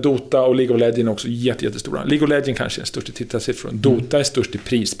 Dota och League of Legends är också jättestora. League of Legends kanske är störst i tittarsiffror. Dota är störst i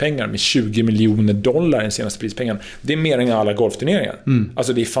prispengar med $20 miljoner den senaste prispengen. Det är mer än alla golfturneringar.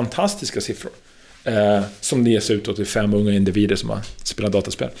 Alltså det är fantastiska siffror. som det ges ut till 5 unga individer som har spelat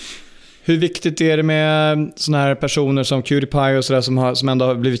dataspel. Hur viktigt är det med såna här personer som PewDiePie och sådär som ändå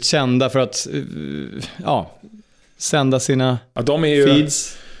har blivit kända för att sända sina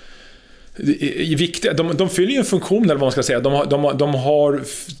feeds? Viktiga. De fyller ju en funktion, eller vad man ska säga. De har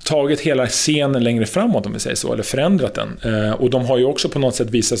tagit hela scenen längre framåt, om vi säger så, eller förändrat den. Och de har ju också på något sätt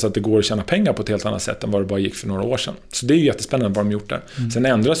visat sig att det går att tjäna pengar på ett helt annat sätt än vad det bara gick för några år sedan. Så det är ju jättespännande vad de gjort där. Sen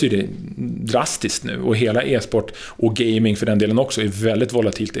ändras ju det drastiskt nu, och hela e-sport och gaming för den delen också är väldigt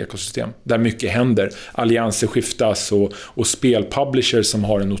volatilt ekosystem där mycket händer. Allianser skiftas och spelpublishers som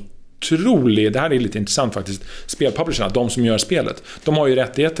har en otrolig, det här är lite intressant faktiskt, spelpublisherna, de som gör spelet, de har ju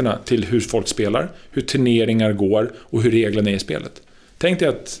rättigheterna till hur folk spelar, hur turneringar går och hur reglerna är i spelet. Tänk dig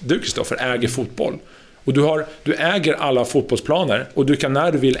att du, Kristoffer, äger fotboll och du äger alla fotbollsplaner och du kan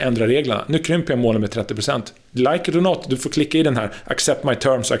när du vill ändra reglerna. Nu krymper jag målen med 30%. Like it or not, du får klicka i den här accept my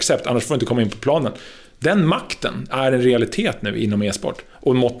terms och accept, annars får du inte komma in på planen. Den makten är en realitet nu inom e-sport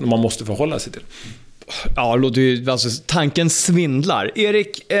och man måste förhålla sig till. Ja, alltså, tanken svindlar.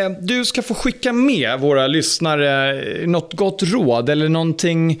 Erik, du ska få skicka med våra lyssnare något gott råd eller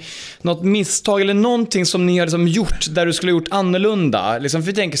något misstag eller någonting som ni har liksom gjort där du skulle ha gjort annorlunda. Liksom, för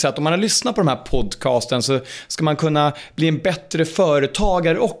jag tänker så att om man har lyssnat på de här podcasten så ska man kunna bli en bättre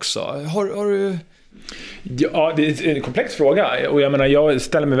företagare också. Har du... Ja, det är en komplex fråga och jag menar, jag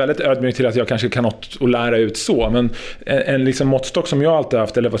ställer mig väldigt ödmjuk till att jag kanske kan något att lära ut så, men en liksom måttstock som jag alltid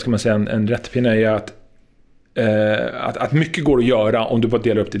haft, eller vad ska man säga, en rättpinne är att mycket går att göra om du bara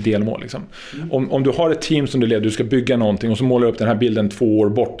delar upp det i delmål liksom. Om du har ett team som du leder, du ska bygga någonting och så målar du upp den här bilden 2 år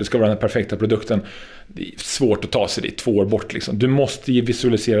bort, det ska vara den perfekta produkten. Det är svårt att ta sig dit 2 år bort liksom. Du måste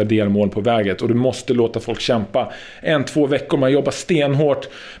visualisera delmål på väget och du måste låta folk kämpa 1-2 veckor, man jobbar stenhårt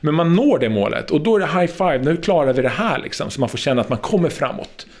men man når det målet och då är det high five, nu klarar vi det här liksom, så man får känna att man kommer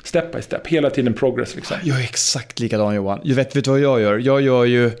framåt step by step, hela tiden progress liksom. Jag är exakt likadan, Johan. Vet du vad jag gör? Jag gör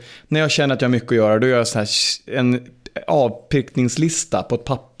ju, när jag känner att jag har mycket att göra, då gör jag så här en avprickningslista på ett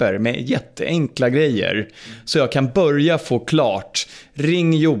papper med jätteenkla grejer så jag kan börja få klart.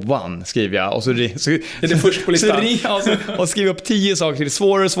 Ring Johan, skriver jag, och så är det först på listan. Och skriver upp 10 saker till,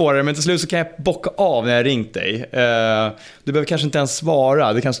 svårare och svårare, men till slut så kan jag bocka av när jag ringt dig. Du behöver kanske inte ens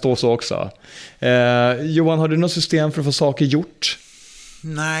svara, det kan stå så också. Johan, har du något system för att få saker gjort?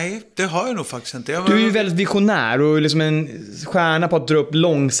 Nej, det har jag nog faktiskt inte. Du är ju väldigt visionär och liksom en stjärna på att dra upp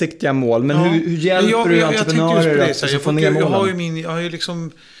långsiktiga mål. Men hur hjälper du entreprenörer att få ner målen? Jag har ju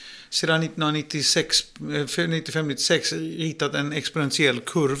liksom sedan 1995-96 ritat en exponentiell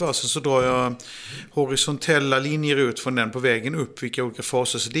kurva. Så drar jag horisontella linjer ut från den på vägen upp, vilka olika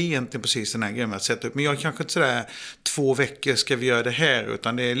faser. Så det är egentligen precis den här grejen att sätta upp. Men jag kanske inte sådär 2 veckor ska vi göra det här,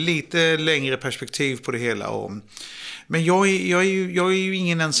 utan det är lite längre perspektiv på det hela. Men jag är ju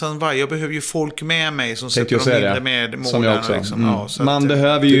ingen ensam varg. Jag behöver ju folk med mig som sätter dem mindre med målen. Som jag också. Liksom. Man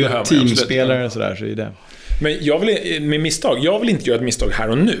behöver ju teamspelare och sådär, så är det. Men jag vill inte göra ett misstag här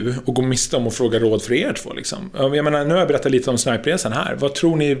och nu och gå miste om och fråga råd för er två liksom. Jag menar, nu har jag berättat lite om Znipe-resan här. Vad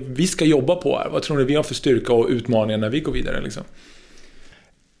tror ni vi ska jobba på här? Vad tror ni vi har för styrka och utmaningar när vi går vidare liksom?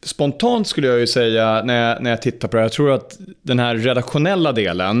 Spontant skulle jag ju säga när jag tittar på det, jag tror att den här redaktionella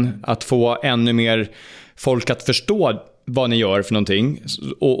delen, att få ännu mer folk att förstå vad ni gör för någonting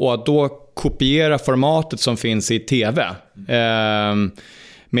och att då kopiera formatet som finns i tv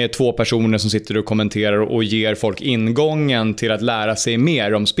med 2 personer som sitter och kommenterar och ger folk ingången till att lära sig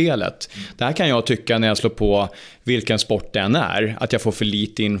mer om spelet. Det här kan jag tycka när jag slår på vilken sport den är, att jag får för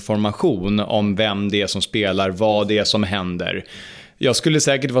lite information om vem det är som spelar, vad det är som händer. Jag skulle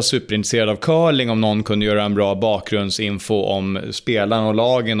säkert vara superintresserad av curling om någon kunde göra en bra bakgrundsinfo om spelarna och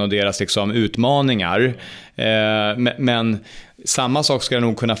lagen och deras liksom utmaningar. Men samma sak ska jag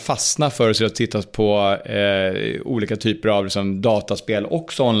nog kunna fastna för, så att titta på olika typer av liksom dataspel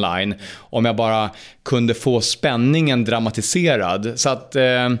också online. Om jag bara kunde få spänningen dramatiserad. Så att...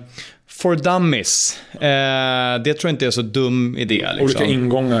 For dummies. Det tror jag inte är så dum idé. Liksom. Olika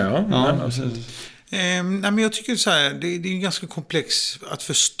ingångar, ja. Nej, men jag tycker så här, det är ganska komplext att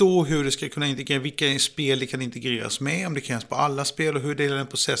förstå hur det ska kunna integrera, vilka spel det kan integreras med, om det kan på alla spel och hur den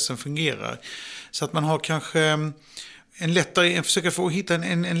processen fungerar. Så att man har kanske försöker få hitta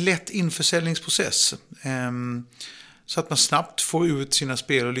en lätt införsäljningsprocess. Så att man snabbt får ut sina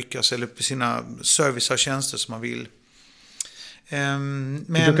spel och lyckas, eller sina service och tjänster som man vill.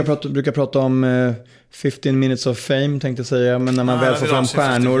 Vi brukar prata om 15 minutes of fame, tänkte jag säga, men när man väl får fram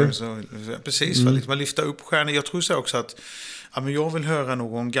stjärnor. Precis, för att liksom lyfta upp stjärnor. Jag tror så också ja, men jag vill höra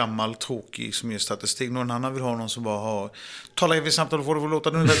någon gammal tråkig som ger statistik. Någon annan vill ha någon som bara har talar evigt samtal och får det låta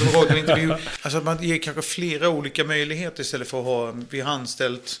nu en intervju. Alltså att man ger kanske flera olika möjligheter istället för att ha vi har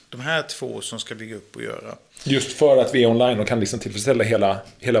anställt de här 2 som ska bygga upp och göra. Just för att vi är online och kan liksom tillfredsställa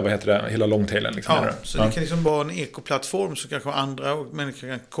hela långtailen liksom. Ja, så det kan liksom vara en ekoplattform så kanske andra människor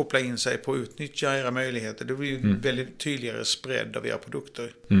kan koppla in sig på och utnyttja era möjligheter. Det blir ju väldigt tydligare spread av era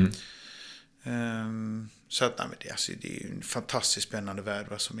produkter. Så att, nej, men det är ju en fantastiskt spännande värld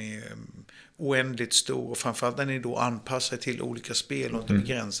som är oändligt stor och framförallt när ni då anpassar till olika spel och inte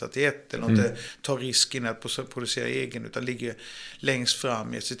begränsar till ett eller inte tar risken att producera egen utan ligger längst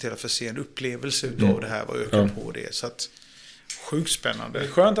fram och se till att få se en upplevelse utav det här och öka på det. Så att sjukt spännande. Det är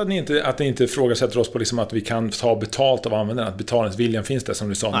skönt att ni inte ifrågasätter oss på liksom att vi kan ta betalt av användarna, att betalningsviljan finns där som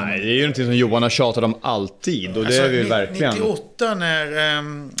du sa. Nej, det är ju någonting som Johan har tjatat om alltid och det är vi verkligen. 98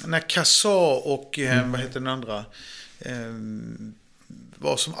 när Kassa och vad heter den andra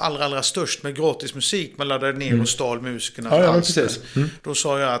var som allra störst med gratis musik, man laddade ner och stal musikerna. Då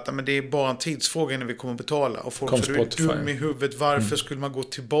sa jag att men det är bara en tidsfråga innan vi kommer att betala och folk så är dum i huvudet, varför skulle man gå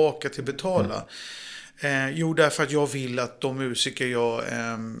tillbaka till betala? Jo, därför att jag vill att de musiker jag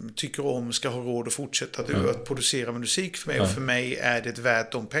tycker om ska ha råd att fortsätta att producera musik för mig och för mig är det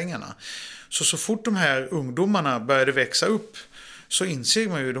värt de pengarna. Så fort de här ungdomarna började växa upp så inser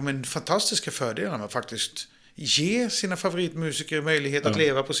man ju de fantastiska fördelarna med att faktiskt ge sina favoritmusiker möjlighet att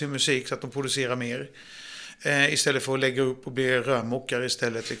leva på sin musik så att de producerar mer. Istället för att lägga upp och bli rörmokare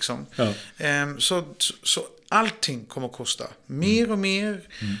istället liksom. Så allting kommer att kosta mer och mer.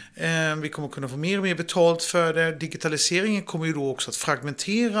 Vi kommer kunna få mer och mer betalt för det. Digitaliseringen kommer ju då också att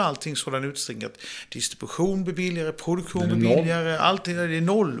fragmentera allting sådan utsträckning att distribution blir billigare, produktion blir billigare, allting är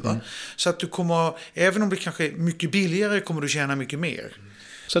noll va? Så att du kommer, även om det kanske är mycket billigare kommer du tjäna mycket mer.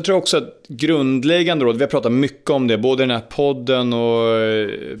 Så jag tror också att grundläggande råd, vi har pratat mycket om det, både i den här podden och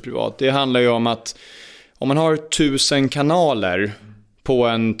privat, det handlar ju om att om man har 1000 kanaler på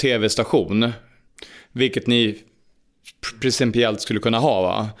en tv-station, vilket ni principiellt skulle kunna ha,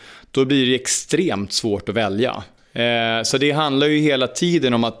 va? Då blir det extremt svårt att välja. Så det handlar ju hela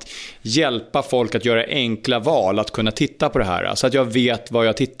tiden om att hjälpa folk att göra enkla val, att kunna titta på det här. Så att jag vet vad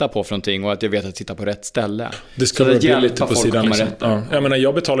jag tittar på för någonting och att jag vet att titta på rätt ställe. Det ska vara billigt på sidan. Liksom. Jag menar,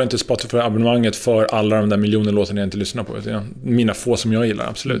 jag betalar inte Spotify-abonnemanget för alla de där miljoner låtarna jag inte lyssnar på. Mina få som jag gillar,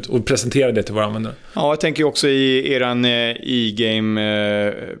 absolut. Och presentera det till våra användare. Ja, jag tänker också i eran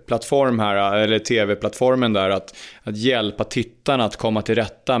e-game-plattform här, eller tv-plattformen där, att hjälpa tittarna att komma till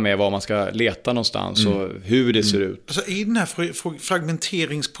rätta med vad man ska leta någonstans och hur det ser ut. Alltså, i den här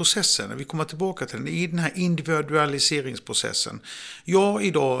fragmenteringsprocessen, när vi kommer tillbaka till den, i den här individualiseringsprocessen. Jag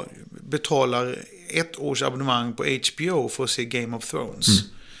idag betalar 1 års abonnemang på HBO för att se Game of Thrones.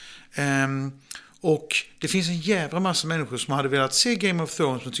 Och det finns en jävla massa människor som hade velat se Game of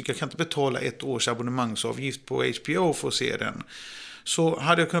Thrones men tycker jag kan inte betala 1 års abonnemangsavgift på HBO för att se den. Så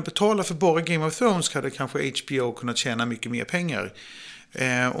hade jag kunnat betala för bara Game of Thrones hade kanske HBO kunnat tjäna mycket mer pengar.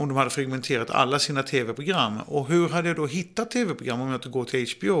 Om de hade fragmenterat alla sina tv-program. Och hur hade jag då hittat tv-program om jag inte går till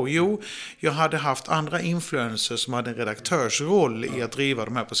HBO? Jo, jag hade haft andra influencers som hade en redaktörsroll i att driva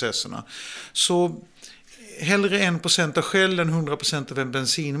de här processerna. Så hellre 1% av Shell än 100% av en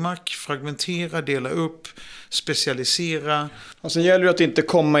bensinmack. Fragmentera, dela upp, specialisera. Och sen gäller det att inte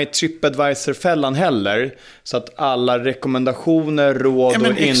komma i TripAdvisor-fällan heller. Så att alla rekommendationer, råd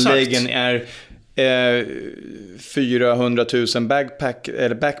och inläggen är 400 000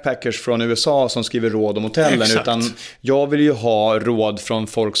 backpackers från USA som skriver råd om hotellen. Exakt. Utan jag vill ju ha råd från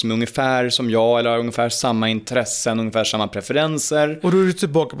folk som är ungefär som jag eller har ungefär samma intressen, ungefär samma preferenser. Och då är du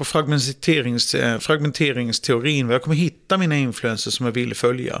tillbaka på fragmenteringsteorin. Jag kommer hitta mina influencers som jag vill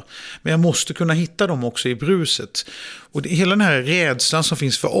följa. Men jag måste kunna hitta dem också i bruset. Och hela den här rädslan som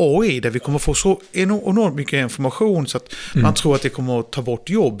finns för AI, där vi kommer få så enormt mycket information så att man tror att det kommer att ta bort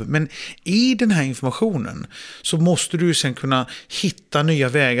jobb. Men i den här informationen så måste du sen kunna hitta nya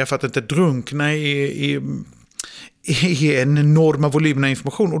vägar för att inte drunkna i en enorma volymer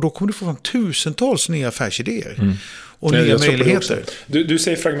information. Och då kommer du få fram tusentals nya affärsidéer. Och nya möjligheter. Du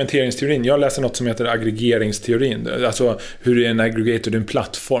säger fragmenteringsteorin. Jag läser något som heter aggregeringsteorin. Alltså hur en aggregator är en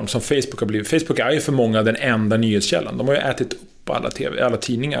plattform som Facebook har blivit. Facebook är ju för många den enda nyhetskällan. De har ju ätit upp alla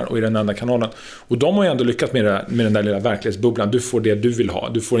tidningar och i den enda kanalen. Och de har ju ändå lyckats med den där lilla verklighetsbubblan. Du får det du vill ha.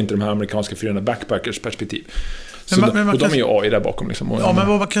 Du får inte de här amerikanska 400 backpackers perspektiv. Och de är ju AI där bakom. Liksom. Ja, men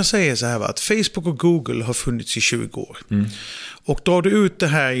vad man kan säga är så här, att Facebook och Google har funnits i 20 år. Och drar du ut det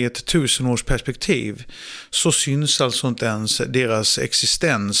här i ett 1000-årsperspektiv så syns alltså inte ens deras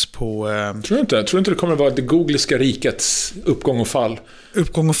existens på... Tror du inte det kommer att vara det googliska rikets uppgång och fall?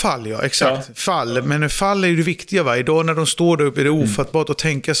 Uppgång och fall, ja, exakt. Ja. Fall, men fall är ju det viktiga. Va? Idag när de står där uppe är det ofattbart att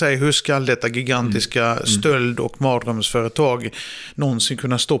tänka sig hur ska detta gigantiska stöld- och mardrömsföretag någonsin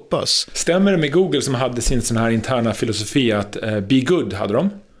kunna stoppas. Stämmer det med Google som hade sin sån här interna filosofi att be good hade de?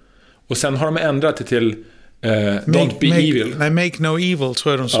 Och sen har de ändrat det till don't be evil. Nej, make no evil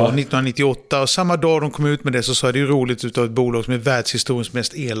tror jag de sa 1998. Och samma dag de kom ut med det så sa det är roligt utav ett bolag som är världshistoriens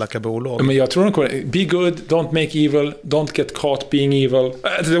mest elaka bolag. Men jag tror de kommer be good, don't make evil, don't get caught being evil.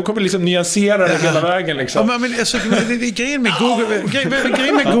 De kommer liksom nyansera det hela vägen liksom. Ja, men alltså, grejen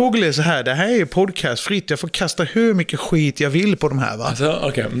med Google är så här. Det här är podcast fritt. Jag får kasta hur mycket skit jag vill på de här, va? Alltså,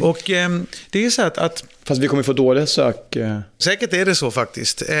 okay. Och det är så att fast vi kommer få dåliga sök. Säkert är det så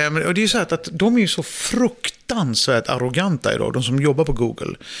faktiskt. Och det är ju så att de är ju så fruktansvärt arroganta idag, de som jobbar på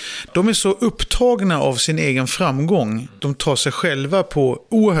Google. De är så upptagna av sin egen framgång. De tar sig själva på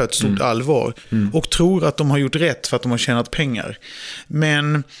oerhört stort allvar och tror att de har gjort rätt för att de har tjänat pengar.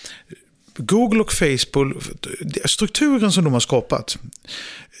 Men Google och Facebook, strukturen som de har skapat,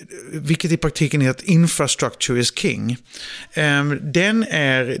 vilket i praktiken är att infrastructure is king,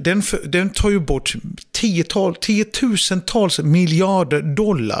 den tar ju bort tiotusentals miljarder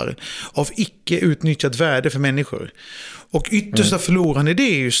dollar av icke utnyttjat värde för människor. Och yttersta förloraren i det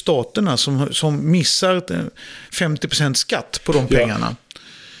är ju staterna som missar 50% skatt på de pengarna.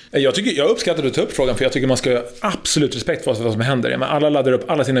 Jag uppskattar att du tar upp frågan, för jag tycker man ska ha absolut respekt för vad som händer. Men alla laddar upp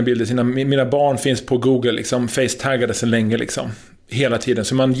alla sina bilder, mina barn finns på Google liksom, face-taggade sedan länge liksom, hela tiden.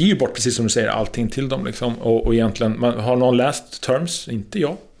 Så man ger ju bort, precis som du säger, allting till dem liksom. Och egentligen, man har någon läst terms, inte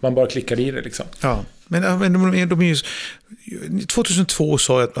jag. Man bara klickar i det liksom. Ja, men de är ju... 2002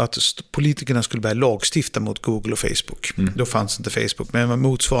 sa jag att politikerna skulle börja lagstifta mot Google och Facebook. Då fanns inte Facebook, men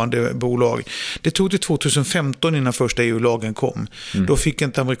motsvarande bolag. Det tog till 2015 innan första EU-lagen kom. Då fick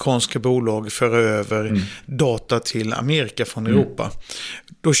ett amerikanska bolag föra över data till Amerika från Europa.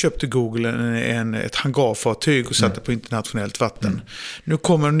 Då köpte Google ett hangarfartyg och satte på internationellt vatten. Nu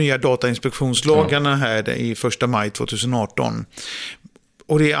kommer de nya datainspektionslagarna här i 1 maj 2018.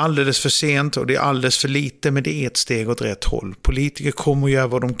 Och det är alldeles för sent och det är alldeles för lite, men det är ett steg åt rätt håll. Politiker kommer att göra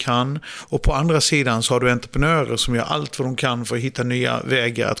vad de kan, och på andra sidan så har du entreprenörer som gör allt vad de kan för att hitta nya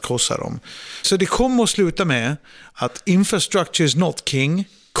vägar att krossa dem. Så det kommer att sluta med att infrastructure is not king,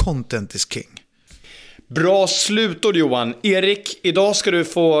 content is king. Bra slutord, Johan. Erik, idag ska du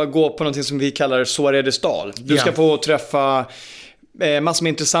få gå på något som vi kallar Soaredestal. Du ska få träffa massor med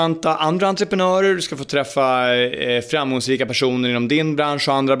intressanta andra entreprenörer. Du ska få träffa framgångsrika personer inom din bransch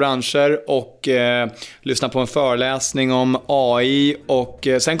och andra branscher, och lyssna på en föreläsning om AI, och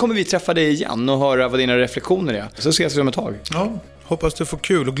sen kommer vi träffa dig igen och höra vad dina reflektioner är. Så ses vi om ett tag. Ja, hoppas du får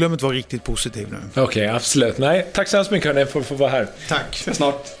kul, och glöm inte vara riktigt positiv nu. Okej, absolut. Nej, tack så hemskt mycket för att få vara här. Tack. Ses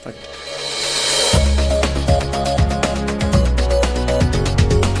snart. Tack.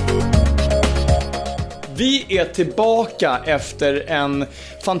 Vi är tillbaka efter en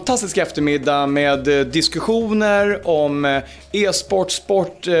fantastisk eftermiddag med diskussioner om e-sport,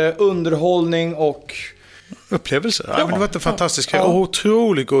 sport, underhållning och upplevelser. Ja, men det var inte fantastiska. Ja.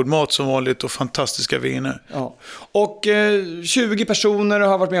 Otroligt god mat som vanligt och fantastiska viner. Ja. Och 20 personer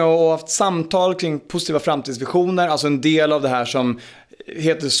har varit med och haft samtal kring positiva framtidsvisioner. Alltså en del av det här som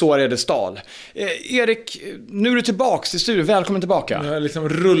heter Soaredestal. Erik, nu är du tillbaka till studion. Välkommen tillbaka. Jag har liksom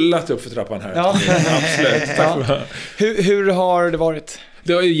rullat upp för trappan här. Ja. Absolut. Tack för det. Hur har det varit?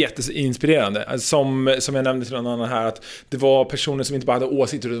 Det var ju jätteinspirerande. Som jag nämnde till någon annan här, att det var personer som inte bara hade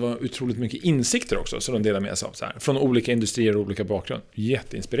åsikter, det var otroligt mycket insikter också som de delade med sig av så här, från olika industrier och olika bakgrund.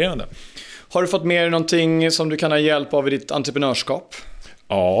 Jätteinspirerande. Har du fått med dig någonting som du kan ha hjälp av i ditt entreprenörskap?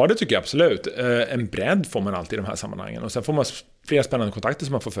 Ja, det tycker jag absolut. En bredd får man alltid i de här sammanhangen. Och sen får man flera spännande kontakter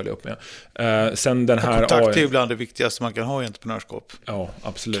som man får följa upp med. Sen den här kontakt är ibland det viktigaste man kan ha i entreprenörskap. Ja,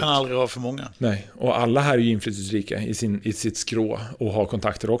 absolut. Kan aldrig ha för många. Nej, och alla här är ju inflytelserika i sitt skrå och har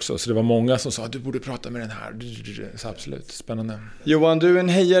kontakter också. Så det var många som sa att du borde prata med den här. Så absolut, spännande. Johan, du är en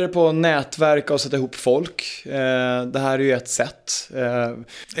hejare på nätverk och sätta ihop folk. Det här är ju ett sätt.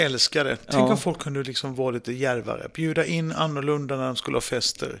 Älskar det. Tänk om folk kunde liksom vara lite djärvare. Bjuda in annorlunda när de skulle ha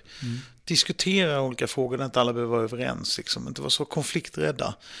fester. Diskutera olika frågor där inte alla behöver vara överens. Liksom. Inte vara så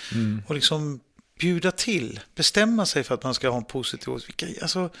konflikträdda. Och liksom bjuda till. Bestämma sig för att man ska ha en positiv...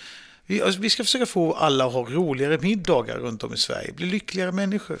 Vi ska försöka få alla att ha roligare middagar runt om i Sverige. Bli lyckligare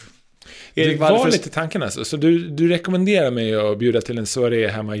människor. Erik, var lite tanken alltså. Så du rekommenderar mig att bjuda till en soaré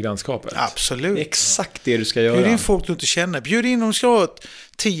hemma i grannskapet? Absolut. Det är exakt det du ska göra. Bjud in folk du inte känner. Bjud in, om du ska ha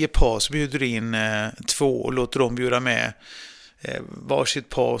 10 par så bjuder du in 2 och låter dem bjuda med varsitt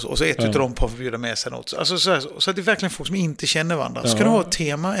par och så ett utav dem par får bjuda med sig något. Alltså så att det är verkligen folk som inte känner varandra. Ska du ha ett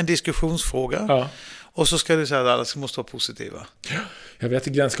tema, en diskussionsfråga och så ska du säga att alla måste vara positiva. Jag vet, i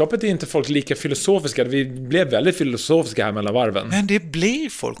gränskapet är inte folk lika filosofiska. Vi blev väldigt filosofiska här mellan varven. Men det blir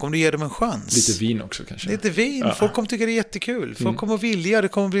folk om du ger dem en chans. Lite vin också kanske. Lite vin. Folk kommer tycka det är jättekul. Folk kommer vilja. Det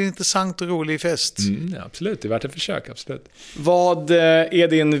kommer bli en intressant och rolig fest. Ja, absolut, det är värt ett försök, absolut. Vad är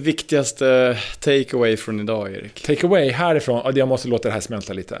din viktigaste takeaway från idag, Erik? Takeaway härifrån, jag måste låta det här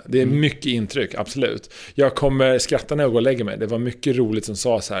smälta lite. Det är mycket intryck, absolut. Jag kommer skratta när jag går och lägger mig. Det var mycket roligt som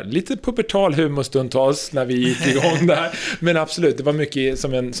sades här. Lite pubertal humorstundtals när vi gick igång där. Men absolut, det var mycket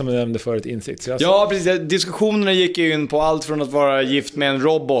som jag nämnde förut, insikt. Ja, precis. Diskussionerna gick ju in på allt från att vara gift med en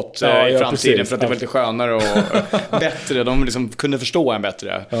robot i framtiden, precis. För att det var lite skönare och bättre. De liksom kunde förstå en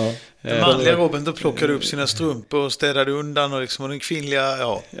bättre. Ja. Den manliga roboten då plockade upp sina strumpor och städade undan och liksom den kvinnliga,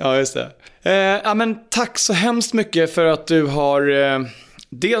 Ja, just det. Men tack så hemskt mycket för att du har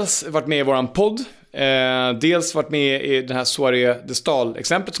dels varit med i våran podd, dels varit med i den här Soirée de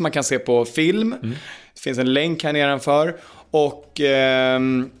Stahl-exemplet som man kan se på film. Det finns en länk här nedanför. Och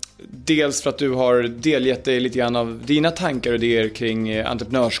dels för att du har delgett dig lite grann av dina tankar och idéer kring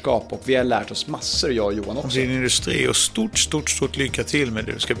entreprenörskap. Och vi har lärt oss massor, jag och Johan också. Din industri, och stort lycka till med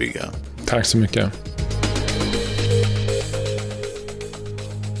det du ska bygga. Tack så mycket.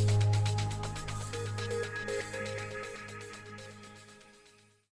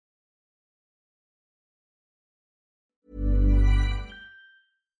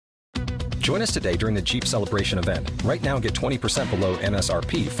 Join us today during the Jeep Celebration event. Right now, get 20% below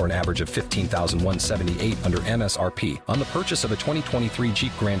MSRP for an average of $15,178 under MSRP on the purchase of a 2023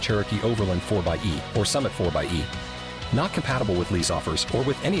 Jeep Grand Cherokee Overland 4xE or Summit 4xE. Not compatible with lease offers or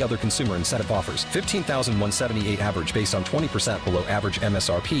with any other consumer incentive offers. $15,178 average based on 20% below average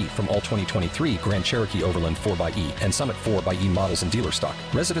MSRP from all 2023 Grand Cherokee Overland 4xE and Summit 4xE models in dealer stock.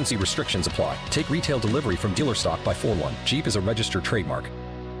 Residency restrictions apply. Take retail delivery from dealer stock by 4/1. Jeep is a registered trademark.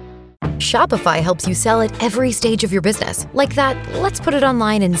 Shopify helps you sell at every stage of your business. Like that, let's put it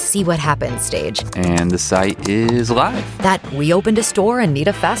online and see what happens stage. And the site is live. That we opened a store and need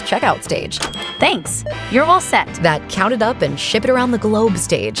a fast checkout stage. Thanks. You're all set. That count it up and ship it around the globe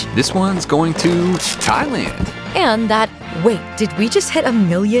stage. This one's going to Thailand. And that, wait, did we just hit 1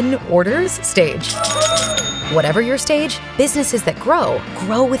 million orders stage? Whatever your stage, businesses that grow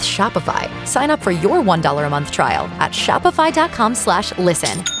with Shopify. Sign up for your $1 a month trial at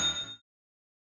shopify.com/listen.